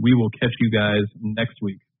Unfiltered. We will catch you guys next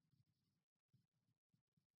week.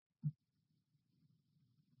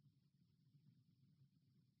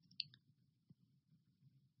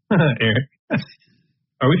 Eric,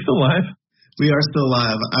 are we still live? We are still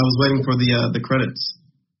live. I was waiting for the credits.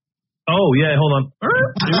 Oh, yeah, hold on.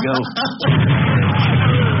 Here we go.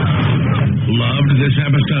 Loved this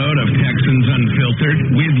episode of Texans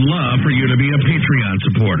Unfiltered? We'd love for you to be a Patreon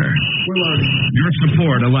supporter. Your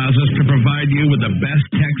support allows us to provide you with the best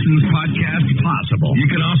Texans podcast possible.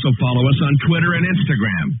 You can also follow us on Twitter and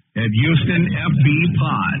Instagram at Houston FB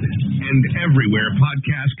Pod and everywhere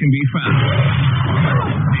podcasts can be found.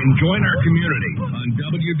 And join our community on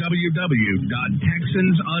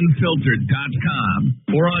www.texansunfiltered.com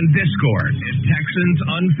or on Discord at Texans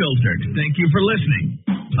Unfiltered. Thank you for listening.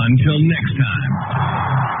 Until next time.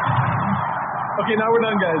 Okay, now we're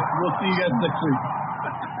done, guys. We'll see you guys next week.